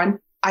used to run.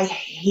 I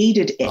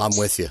hated it. I'm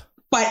with you.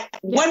 But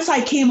once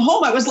I came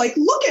home, I was like,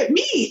 look at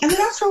me. And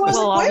then after a while, I was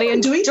like, what am I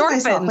doing to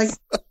myself?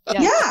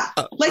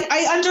 Like,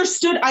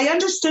 I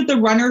understood the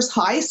runner's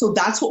high. So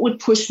that's what would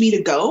push me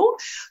to go.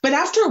 But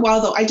after a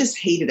while, though, I just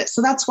hated it.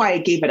 So that's why I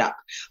gave it up.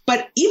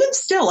 But even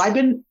still, I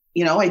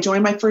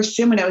joined my first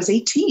gym when I was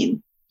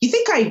 18. You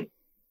think I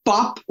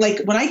bop,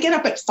 like when I get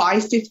up at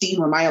 5:15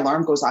 when my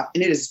alarm goes off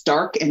and it is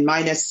dark and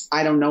minus,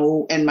 I don't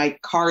know, and my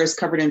car is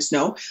covered in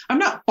snow, I'm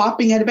not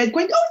bopping out of bed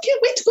going, oh, I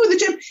can't wait to go to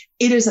the gym.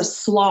 It is a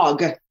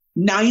slog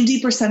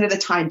 90% of the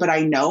time. But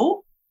I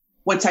know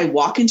once I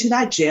walk into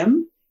that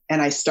gym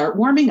and I start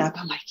warming up,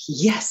 I'm like,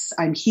 yes,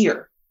 I'm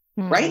here.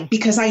 Right.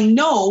 Because I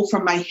know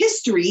from my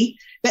history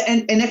that,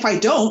 and if I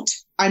don't,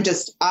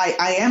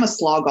 I am a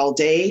slog all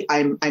day.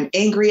 I'm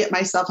angry at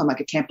myself. I'm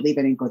like, I can't believe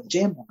I didn't go to the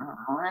gym,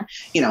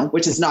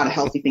 which is not a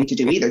healthy thing to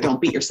do either. Don't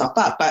beat yourself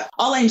up. But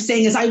all I'm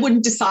saying is I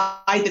wouldn't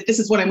decide that this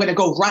is what I'm going to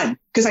go run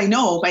because I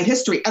know my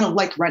history. I don't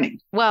like running.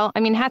 Well,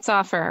 I mean, hats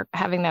off for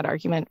having that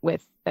argument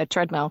with the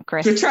treadmill,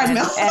 Chris. The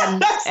treadmill.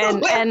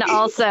 And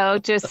also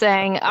just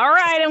saying, all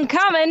right, I'm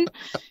coming.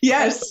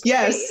 Yes.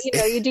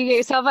 You do get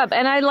yourself up.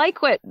 And I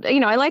like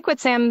what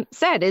Sam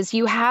said is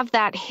you have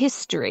that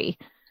history.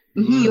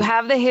 You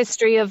have the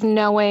history of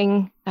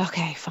knowing,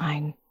 okay,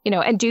 fine.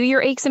 And do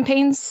your aches and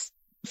pains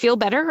feel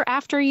better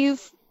after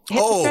you've hit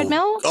the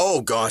treadmill? Oh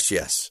gosh,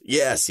 yes.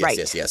 Yes.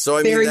 So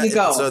I mean, there you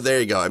go. So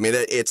there you go. I mean,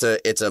 it's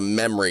a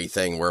memory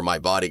thing where my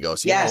body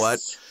goes, you know what?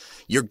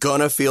 You're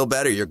going to feel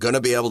better. You're going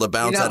to be able to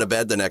bounce out of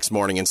bed the next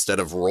morning instead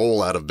of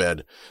roll out of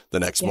bed the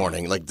next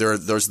morning. Like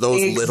there's those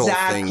little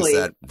things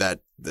that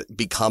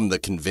become the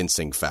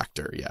convincing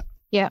factor. Yeah.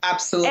 Yeah,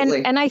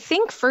 absolutely. And I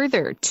think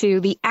further to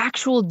the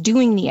actual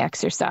doing the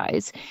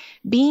exercise,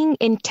 being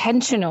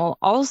intentional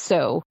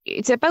also,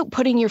 it's about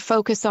putting your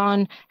focus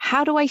on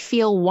how do I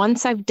feel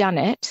once I've done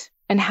it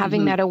and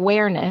having that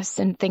awareness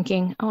and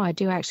thinking, oh, I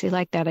do actually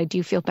like that. I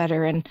do feel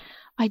better. And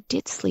I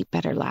did sleep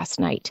better last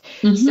night.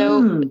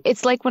 So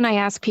it's like when I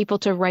ask people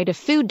to write a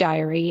food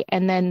diary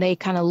and then they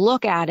kind of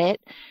look at it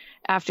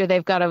after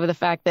they've got over the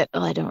fact that,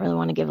 I don't really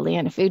want to give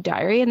Leanne a food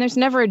diary. And there's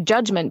never a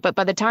judgment, but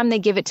by the time they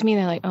give it to me,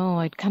 they're like, oh,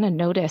 I kind of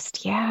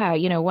noticed. Yeah.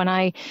 When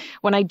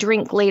I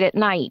drink late at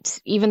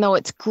night, even though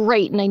it's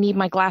great and I need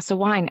my glass of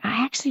wine,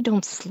 I actually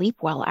don't sleep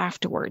well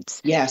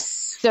afterwards.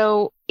 Yes.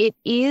 So it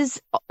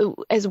is,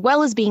 as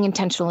well as being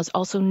intentional, is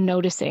also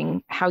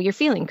noticing how you're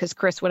feeling. Because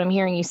Chris, what I'm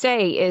hearing you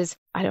say is,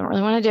 I don't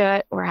really want to do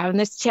it. We're having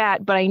this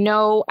chat, but I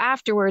know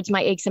afterwards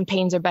my aches and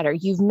pains are better.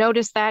 You've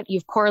noticed that,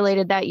 you've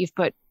correlated that, you've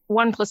put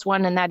 1 +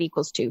 1 and that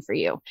equals 2 for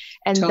you.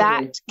 And totally.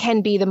 That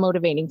can be the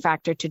motivating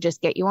factor to just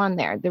get you on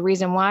there. The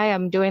reason why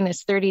I'm doing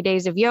this 30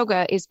 days of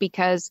yoga is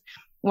because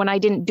when I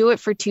didn't do it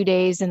for 2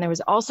 days and there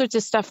was all sorts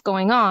of stuff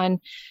going on,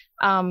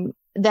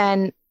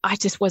 then I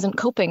just wasn't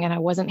coping and I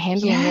wasn't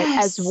handling it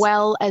as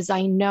well as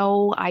I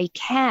know I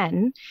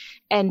can,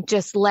 and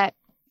just let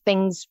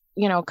things,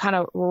 kind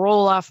of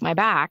roll off my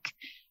back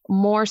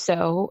more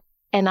so.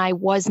 And I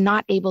was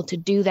not able to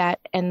do that.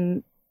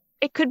 And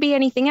it could be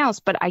anything else,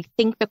 but I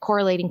think the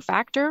correlating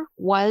factor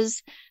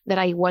was that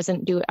I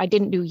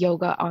didn't do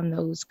yoga on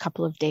those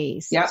couple of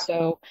days. Yeah.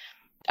 So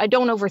I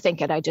don't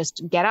overthink it. I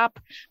just get up,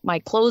 my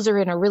clothes are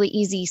in a really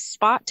easy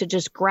spot to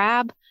just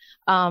grab.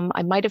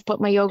 I might have put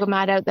my yoga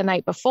mat out the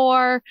night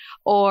before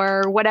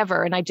or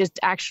whatever. And I just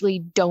actually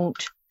don't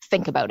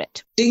think about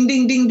it. Ding,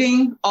 ding, ding,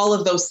 ding. All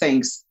of those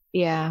things.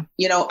 Yeah.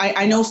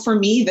 I know for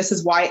me, this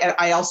is why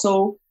I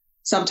also,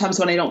 sometimes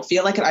when I don't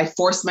feel like it, I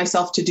force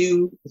myself to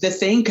do the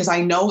thing because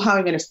I know how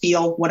I'm going to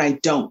feel when I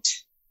don't.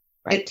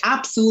 Right. It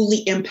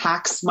absolutely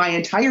impacts my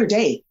entire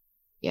day.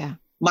 Yeah.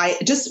 My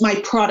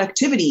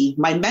productivity,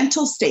 my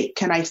mental state.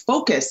 Can I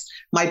focus?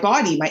 My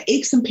body, my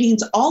aches and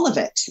pains, all of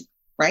it.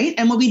 Right.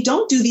 And when we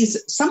don't do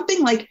these,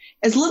 something like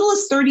as little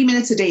as 30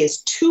 minutes a day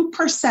is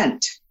 2%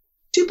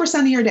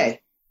 of your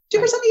day,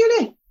 2% of your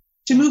day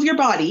to move your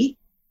body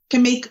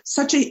can make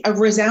such a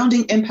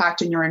resounding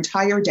impact in your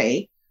entire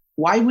day.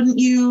 Why wouldn't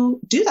you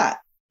do that?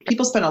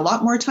 People spend a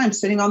lot more time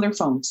sitting on their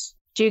phones.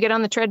 Do you get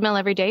on the treadmill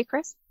every day,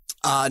 Chris?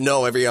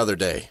 No, every other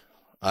day.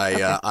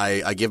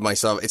 I give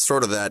myself, it's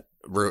sort of that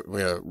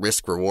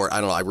risk reward.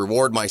 I don't know. I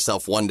reward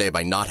myself one day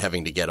by not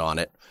having to get on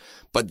it.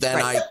 But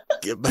then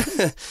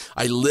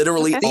I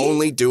literally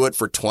only do it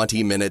for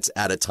 20 minutes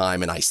at a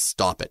time and I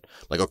stop it.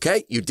 Like,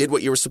 okay, you did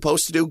what you were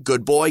supposed to do.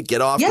 Good boy.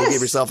 Get off. Yes. Go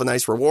give yourself a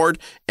nice reward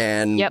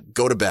and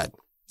go to bed.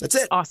 That's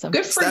it. Awesome.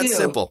 Good for you. It's that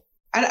simple.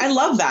 I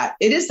love that.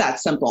 It is that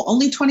simple.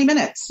 Only 20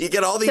 minutes. You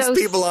get all these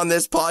people on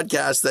this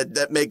podcast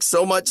that make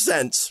so much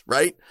sense,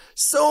 right?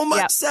 So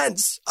much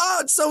sense. Oh,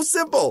 it's so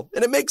simple.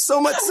 And it makes so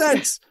much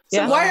sense.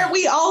 So why are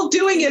we all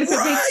doing it if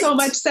it makes so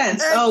much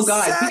sense? Exactly. Oh,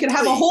 God. We could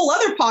have a whole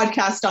other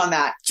podcast on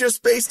that.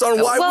 Just based on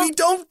why we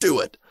don't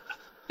do it.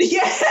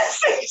 Yes,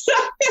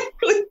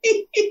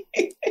 exactly.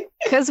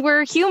 Because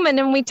we're human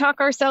and we talk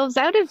ourselves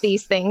out of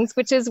these things,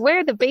 which is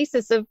where the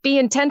basis of be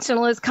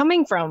intentional is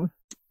coming from.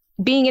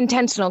 Being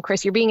intentional,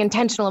 Chris, you're being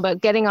intentional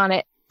about getting on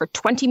it for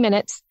 20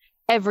 minutes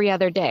every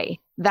other day.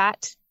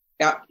 That,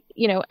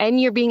 and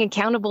you're being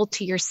accountable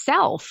to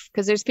yourself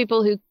because there's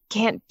people who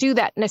can't do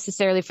that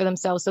necessarily for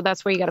themselves. So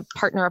that's where you got to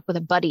partner up with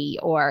a buddy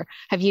or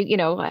have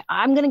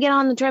I'm going to get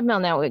on the treadmill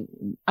now.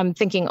 I'm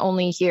thinking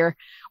only here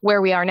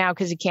where we are now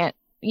because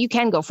you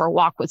can go for a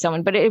walk with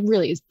someone, but it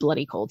really is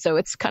bloody cold. So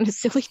it's kind of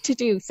silly to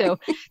do. So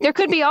there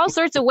could be all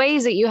sorts of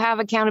ways that you have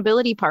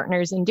accountability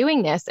partners in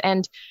doing this.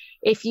 And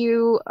if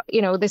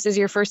this is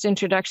your first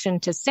introduction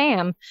to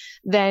Sam,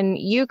 then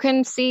you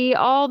can see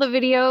all the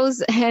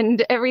videos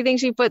and everything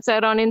she puts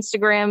out on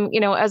Instagram,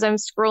 as I'm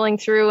scrolling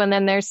through, and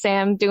then there's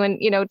Sam doing,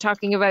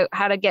 talking about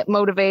how to get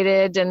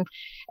motivated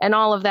and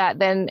all of that.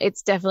 Then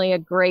it's definitely a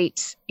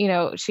great,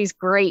 she's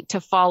great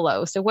to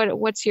follow. So what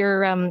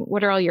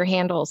are all your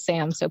handles,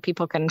 Sam? So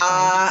people can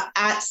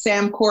at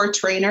Sam Core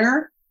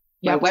Trainer.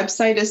 Yep. My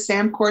website is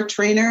Sam Core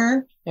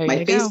Trainer.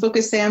 My Facebook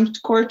is Sam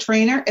Core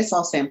Trainer. It's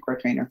all Sam Core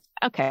Trainer.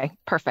 Okay,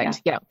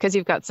 perfect. Yeah, because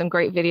you've got some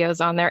great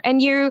videos on there.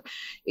 And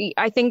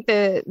I think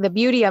the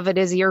beauty of it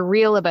is you're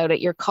real about it.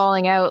 You're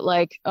calling out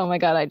like, oh my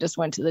God, I just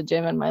went to the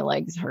gym and my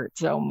legs hurt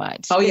so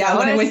much. Oh yeah,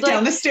 when I went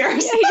down the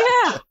stairs.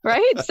 Yeah,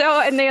 right.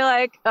 So, and they're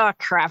like, oh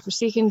crap, if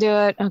she can do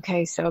it,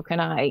 okay, so can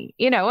I,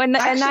 and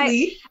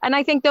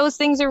I think those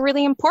things are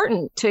really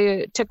important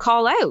to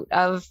call out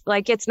of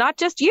like, it's not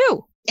just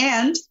you.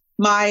 And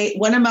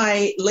one of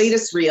my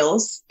latest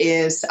reels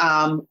is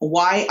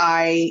why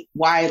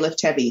I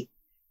lift heavy.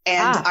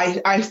 And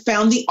I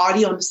found the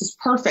audio, and this is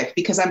perfect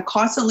because I'm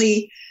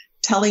constantly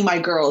telling my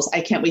girls,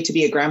 I can't wait to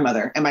be a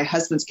grandmother. And my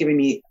husband's giving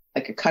me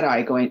like a cut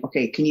eye going,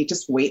 okay, can you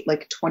just wait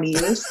like 20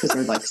 years? Because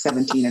they're like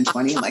 17 and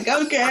 20. I'm like,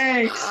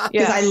 okay.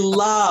 Because I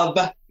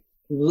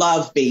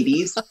love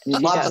babies,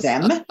 love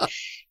them.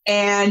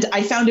 And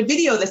I found a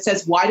video that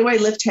says, why do I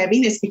lift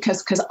heaviness?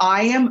 Because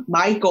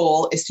my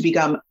goal is to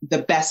become the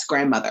best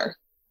grandmother.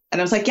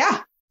 And I was like,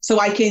 yeah. So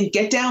I can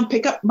get down,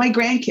 pick up my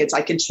grandkids.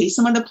 I can chase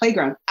them on the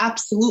playground.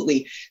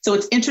 Absolutely. So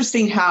it's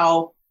interesting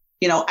how,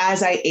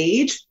 as I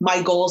age,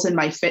 my goals and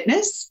my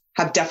fitness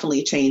have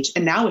definitely changed.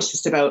 And now it's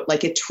just about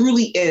like, it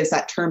truly is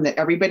that term that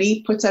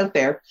everybody puts out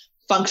there,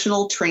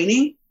 functional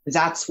training.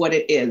 That's what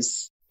it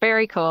is.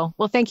 Very cool.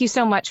 Well, thank you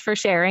so much for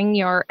sharing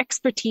your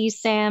expertise,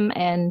 Sam.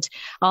 And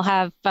I'll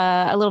have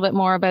a little bit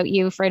more about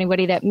you for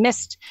anybody that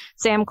missed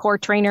Sam Core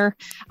Trainer,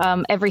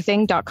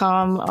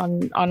 everything.com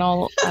on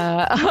all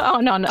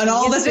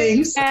the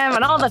things.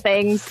 On all the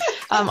things.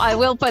 I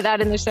will put that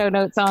in the show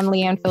notes on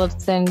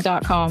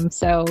leannephillipson.com.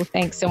 So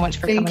thanks so much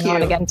for coming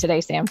on again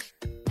today, Sam.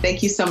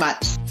 Thank you so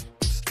much.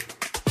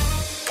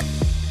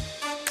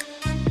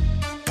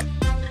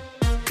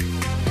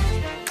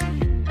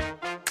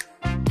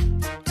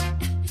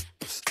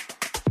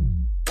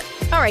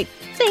 All right.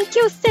 Thank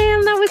you,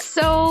 Sam. That was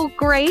so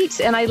great.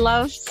 And I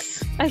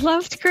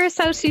loved Chris,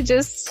 how she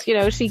just,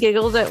 she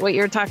giggled at what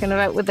you're talking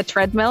about with the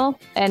treadmill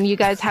and you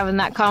guys having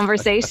that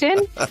conversation.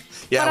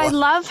 I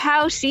love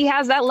how she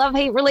has that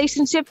love-hate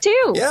relationship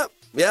too. Yeah.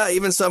 Yeah.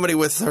 Even somebody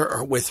with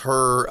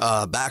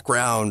her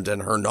background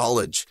and her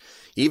knowledge,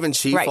 even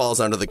she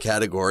falls under the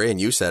category, and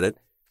you said it,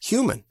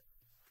 human.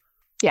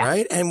 Yeah.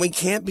 Right. And we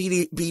can't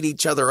beat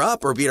each other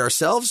up or beat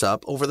ourselves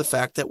up over the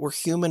fact that we're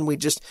human.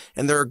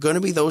 And there are going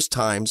to be those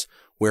times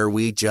where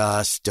we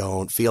just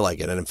don't feel like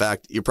it. And in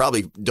fact, you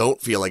probably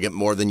don't feel like it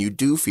more than you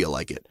do feel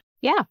like it.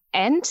 Yeah.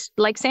 And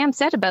like Sam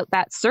said about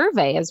that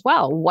survey as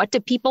well, what do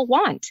people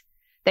want?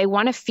 They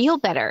want to feel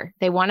better.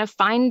 They want to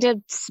find a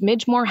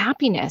smidge more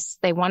happiness.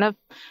 They want to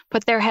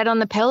put their head on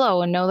the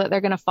pillow and know that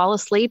they're going to fall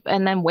asleep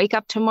and then wake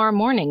up tomorrow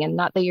morning, and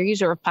not the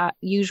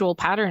usual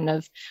pattern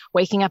of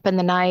waking up in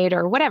the night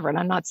or whatever. And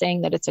I'm not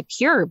saying that it's a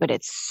cure, but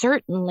it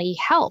certainly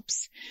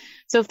helps.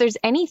 So if there's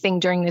anything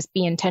during this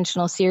Be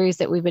Intentional series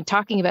that we've been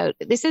talking about,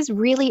 this is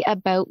really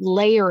about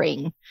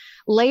layering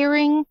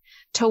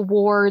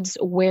towards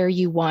where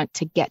you want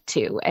to get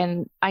to.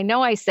 And I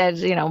know I said,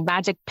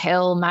 magic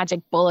pill,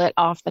 magic bullet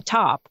off the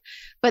top,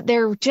 but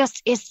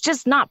it's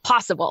just not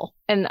possible.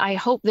 And I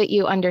hope that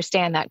you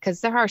understand that,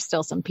 because there are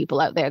still some people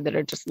out there that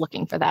are just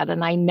looking for that.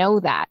 And I know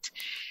that.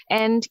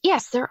 And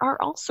yes, there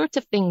are all sorts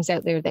of things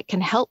out there that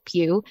can help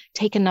you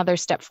take another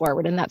step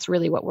forward. And that's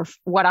really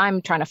what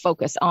I'm trying to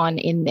focus on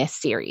in this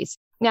series.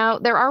 Now,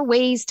 there are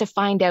ways to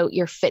find out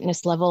your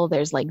fitness level.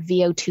 There's like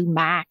VO2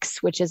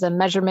 max, which is a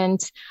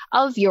measurement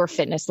of your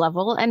fitness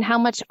level and how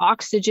much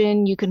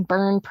oxygen you can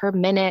burn per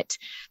minute.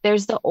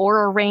 There's the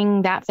Oura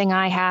Ring, that thing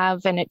I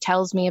have, and it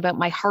tells me about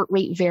my heart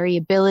rate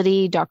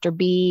variability. Dr.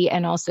 B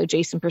and also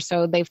Jason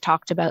Persaud, they've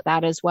talked about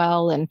that as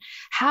well. And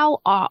how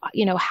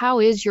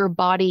is your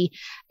body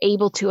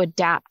able to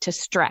adapt to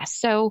stress?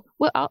 So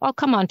I'll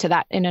come on to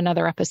that in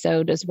another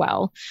episode as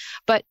well.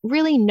 But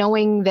really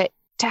knowing that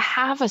to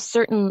have a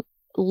certain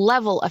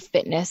level of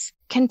fitness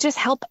can just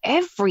help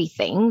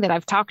everything that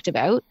I've talked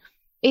about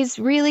is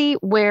really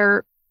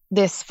where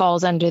this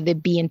falls under the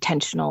be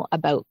intentional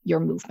about your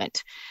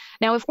movement.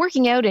 Now, if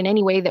working out in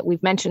any way that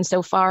we've mentioned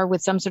so far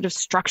with some sort of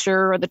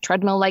structure or the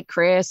treadmill like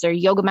Chris or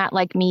yoga mat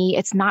like me,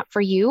 it's not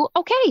for you.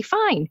 Okay,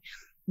 fine.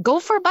 Go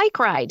for a bike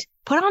ride.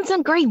 Put on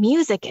some great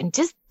music and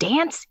just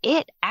dance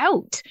it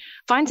out.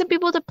 Find some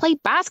people to play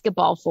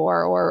basketball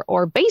for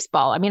or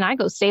baseball. I mean, I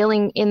go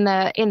sailing in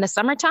the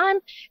summertime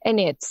and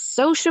it's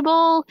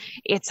sociable.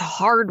 It's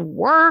hard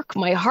work.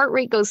 My heart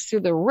rate goes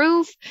through the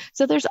roof.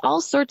 So there's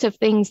all sorts of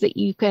things that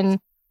you can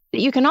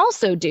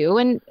also do.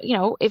 And,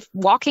 if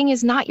walking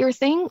is not your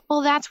thing,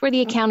 well, that's where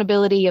the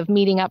accountability of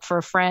meeting up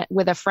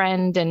with a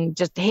friend and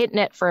just hitting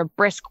it for a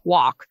brisk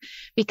walk,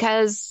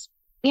 because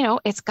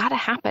it's got to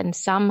happen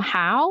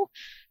somehow.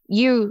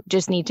 You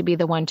just need to be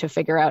the one to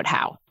figure out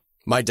how.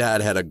 My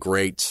dad had a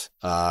great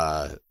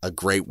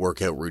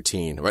workout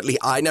routine. Or at least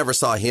I never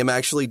saw him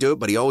actually do it,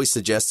 but he always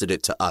suggested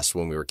it to us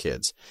when we were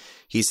kids.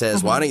 He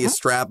says, why don't you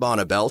strap on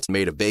a belt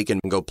made of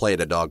bacon and go play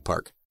at a dog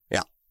park?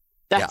 Yeah.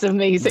 That's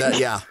amazing.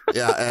 Yeah.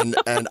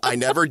 And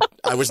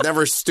I was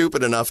never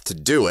stupid enough to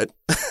do it.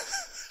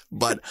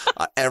 But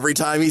every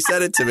time he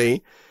said it to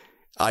me,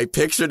 I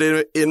pictured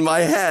it in my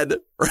head,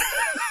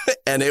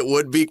 and it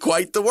would be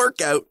quite the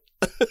workout.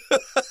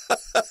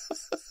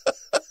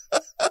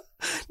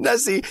 Now,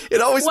 see,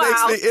 it always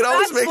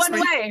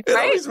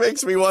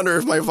makes me wonder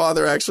if my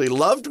father actually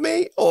loved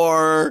me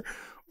or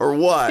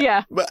what.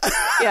 Yeah. But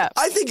yeah.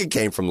 I think it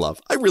came from love.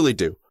 I really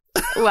do.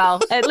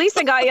 Well, at least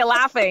it got you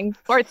laughing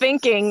or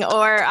thinking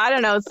or I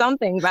don't know,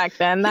 something back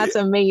then. That's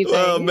amazing.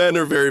 Well, men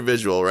are very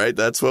visual, right?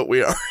 That's what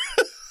we are.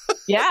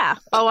 Yeah.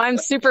 Oh, I'm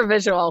super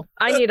visual.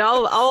 I need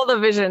all the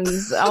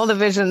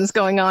visions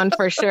going on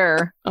for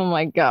sure. Oh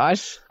my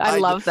gosh. I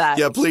love that.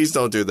 Yeah, please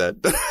don't do that.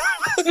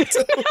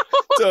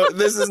 So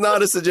this is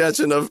not a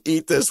suggestion of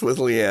eat this with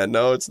Leanne.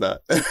 No, it's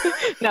not.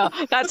 No,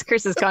 that's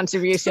Chris's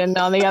contribution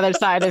on the other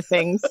side of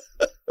things.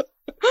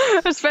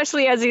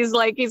 Especially as he's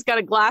got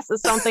a glass of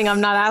something.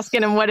 I'm not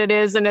asking him what it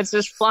is, and it's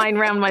just flying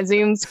around my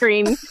Zoom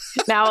screen.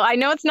 Now, I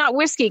know it's not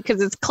whiskey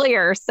because it's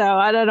clear, so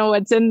I don't know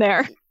what's in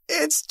there.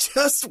 It's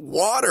just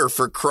water,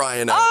 for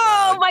crying out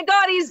loud. Oh my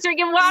God, he's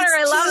drinking water.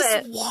 I love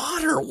it.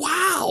 Water.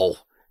 Wow.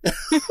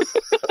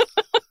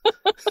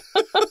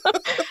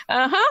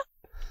 Uh-huh.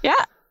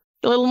 Yeah.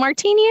 A little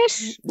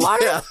martini-ish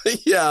water.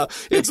 Yeah.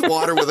 It's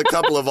water with a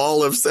couple of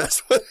olives.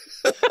 That's what.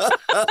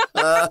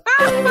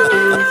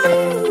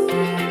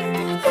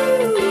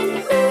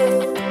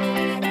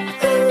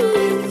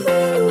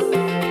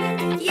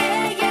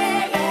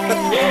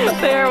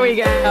 we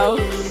go.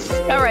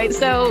 All right.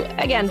 So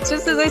again,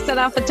 just as I said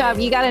off the top,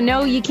 you got to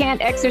know you can't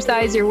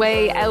exercise your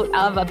way out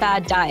of a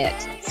bad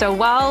diet. So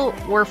while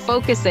we're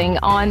focusing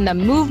on the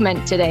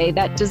movement today,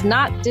 that does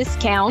not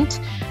discount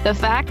the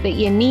fact that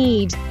you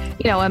need,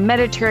 a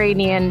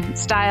Mediterranean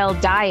style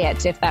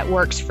diet if that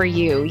works for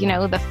you.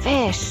 The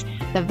fish,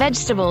 the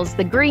vegetables,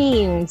 the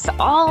greens,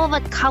 all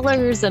the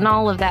colors and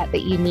all of that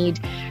you need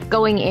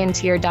going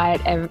into your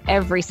diet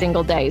every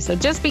single day. So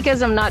just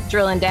because I'm not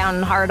drilling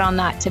down hard on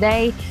that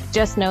today,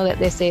 just know that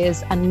this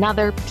is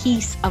another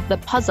piece of the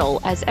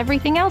puzzle as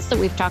everything else that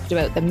we've talked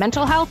about. The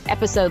mental health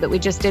episode that we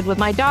just did with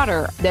my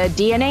daughter, the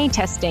DNA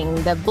testing,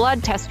 the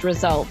blood test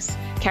results,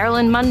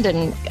 Carolyn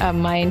Munden,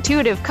 my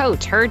intuitive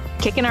coach, her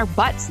kicking our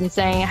butts and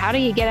saying, how do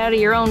you get out of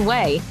your own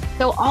way?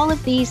 So all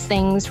of these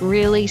things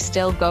really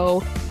still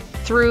go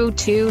through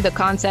to the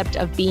concept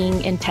of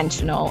being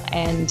intentional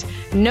and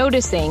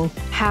noticing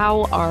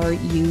how are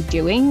you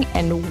doing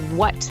and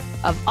what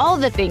of all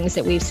the things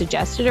that we've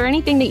suggested or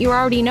anything that you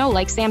already know,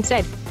 like Sam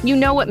said,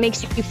 what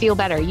makes you feel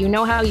better. You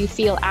know how you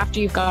feel after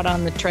you've got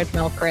on the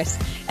treadmill, Chris,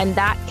 and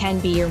that can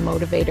be your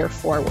motivator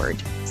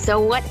forward. So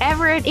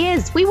whatever it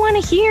is, we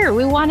want to hear,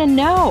 we want to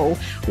know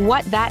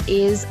what that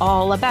is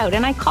all about.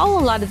 And I call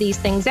a lot of these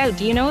things out.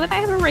 Do you know that I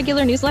have a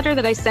regular newsletter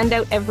that I send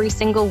out every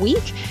single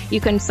week? You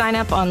can sign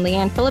up on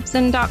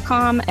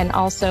leannephillipson.com and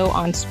also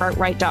on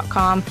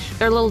sproutright.com.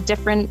 They're a little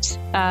different,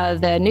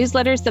 the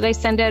newsletters that I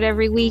send out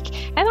every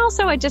week. And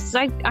also I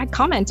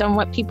comment on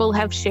what people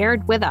have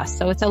shared with us.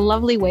 So it's a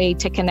lovely way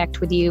to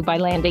connect with you by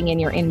landing in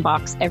your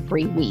inbox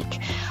every week.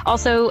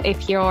 Also,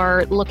 if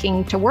you're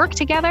looking to work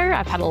together,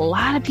 I've had a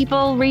lot of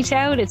people reach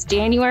out. It's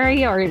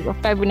January or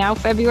now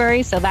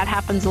February, so that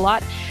happens a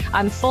lot.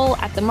 I'm full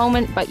at the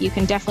moment, but you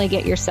can definitely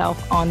get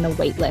yourself on the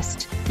wait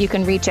list. You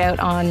can reach out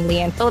on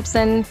Leanne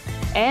Phillipson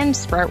and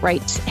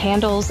Sproutright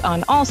handles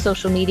on all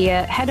social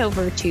media. Head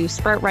over to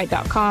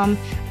sproutright.com,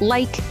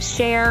 like,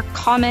 share,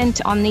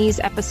 comment on these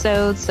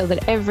episodes so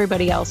that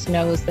everybody else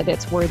knows that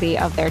it's worthy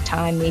of their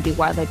time, maybe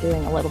while they're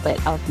doing a little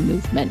bit of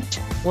movement.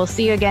 We'll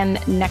see you again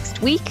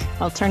next week.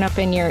 I'll turn up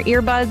in your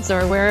earbuds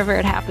or wherever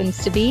it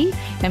happens to be.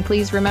 And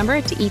please remember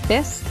to eat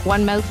this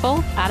one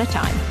mouthful at a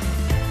time.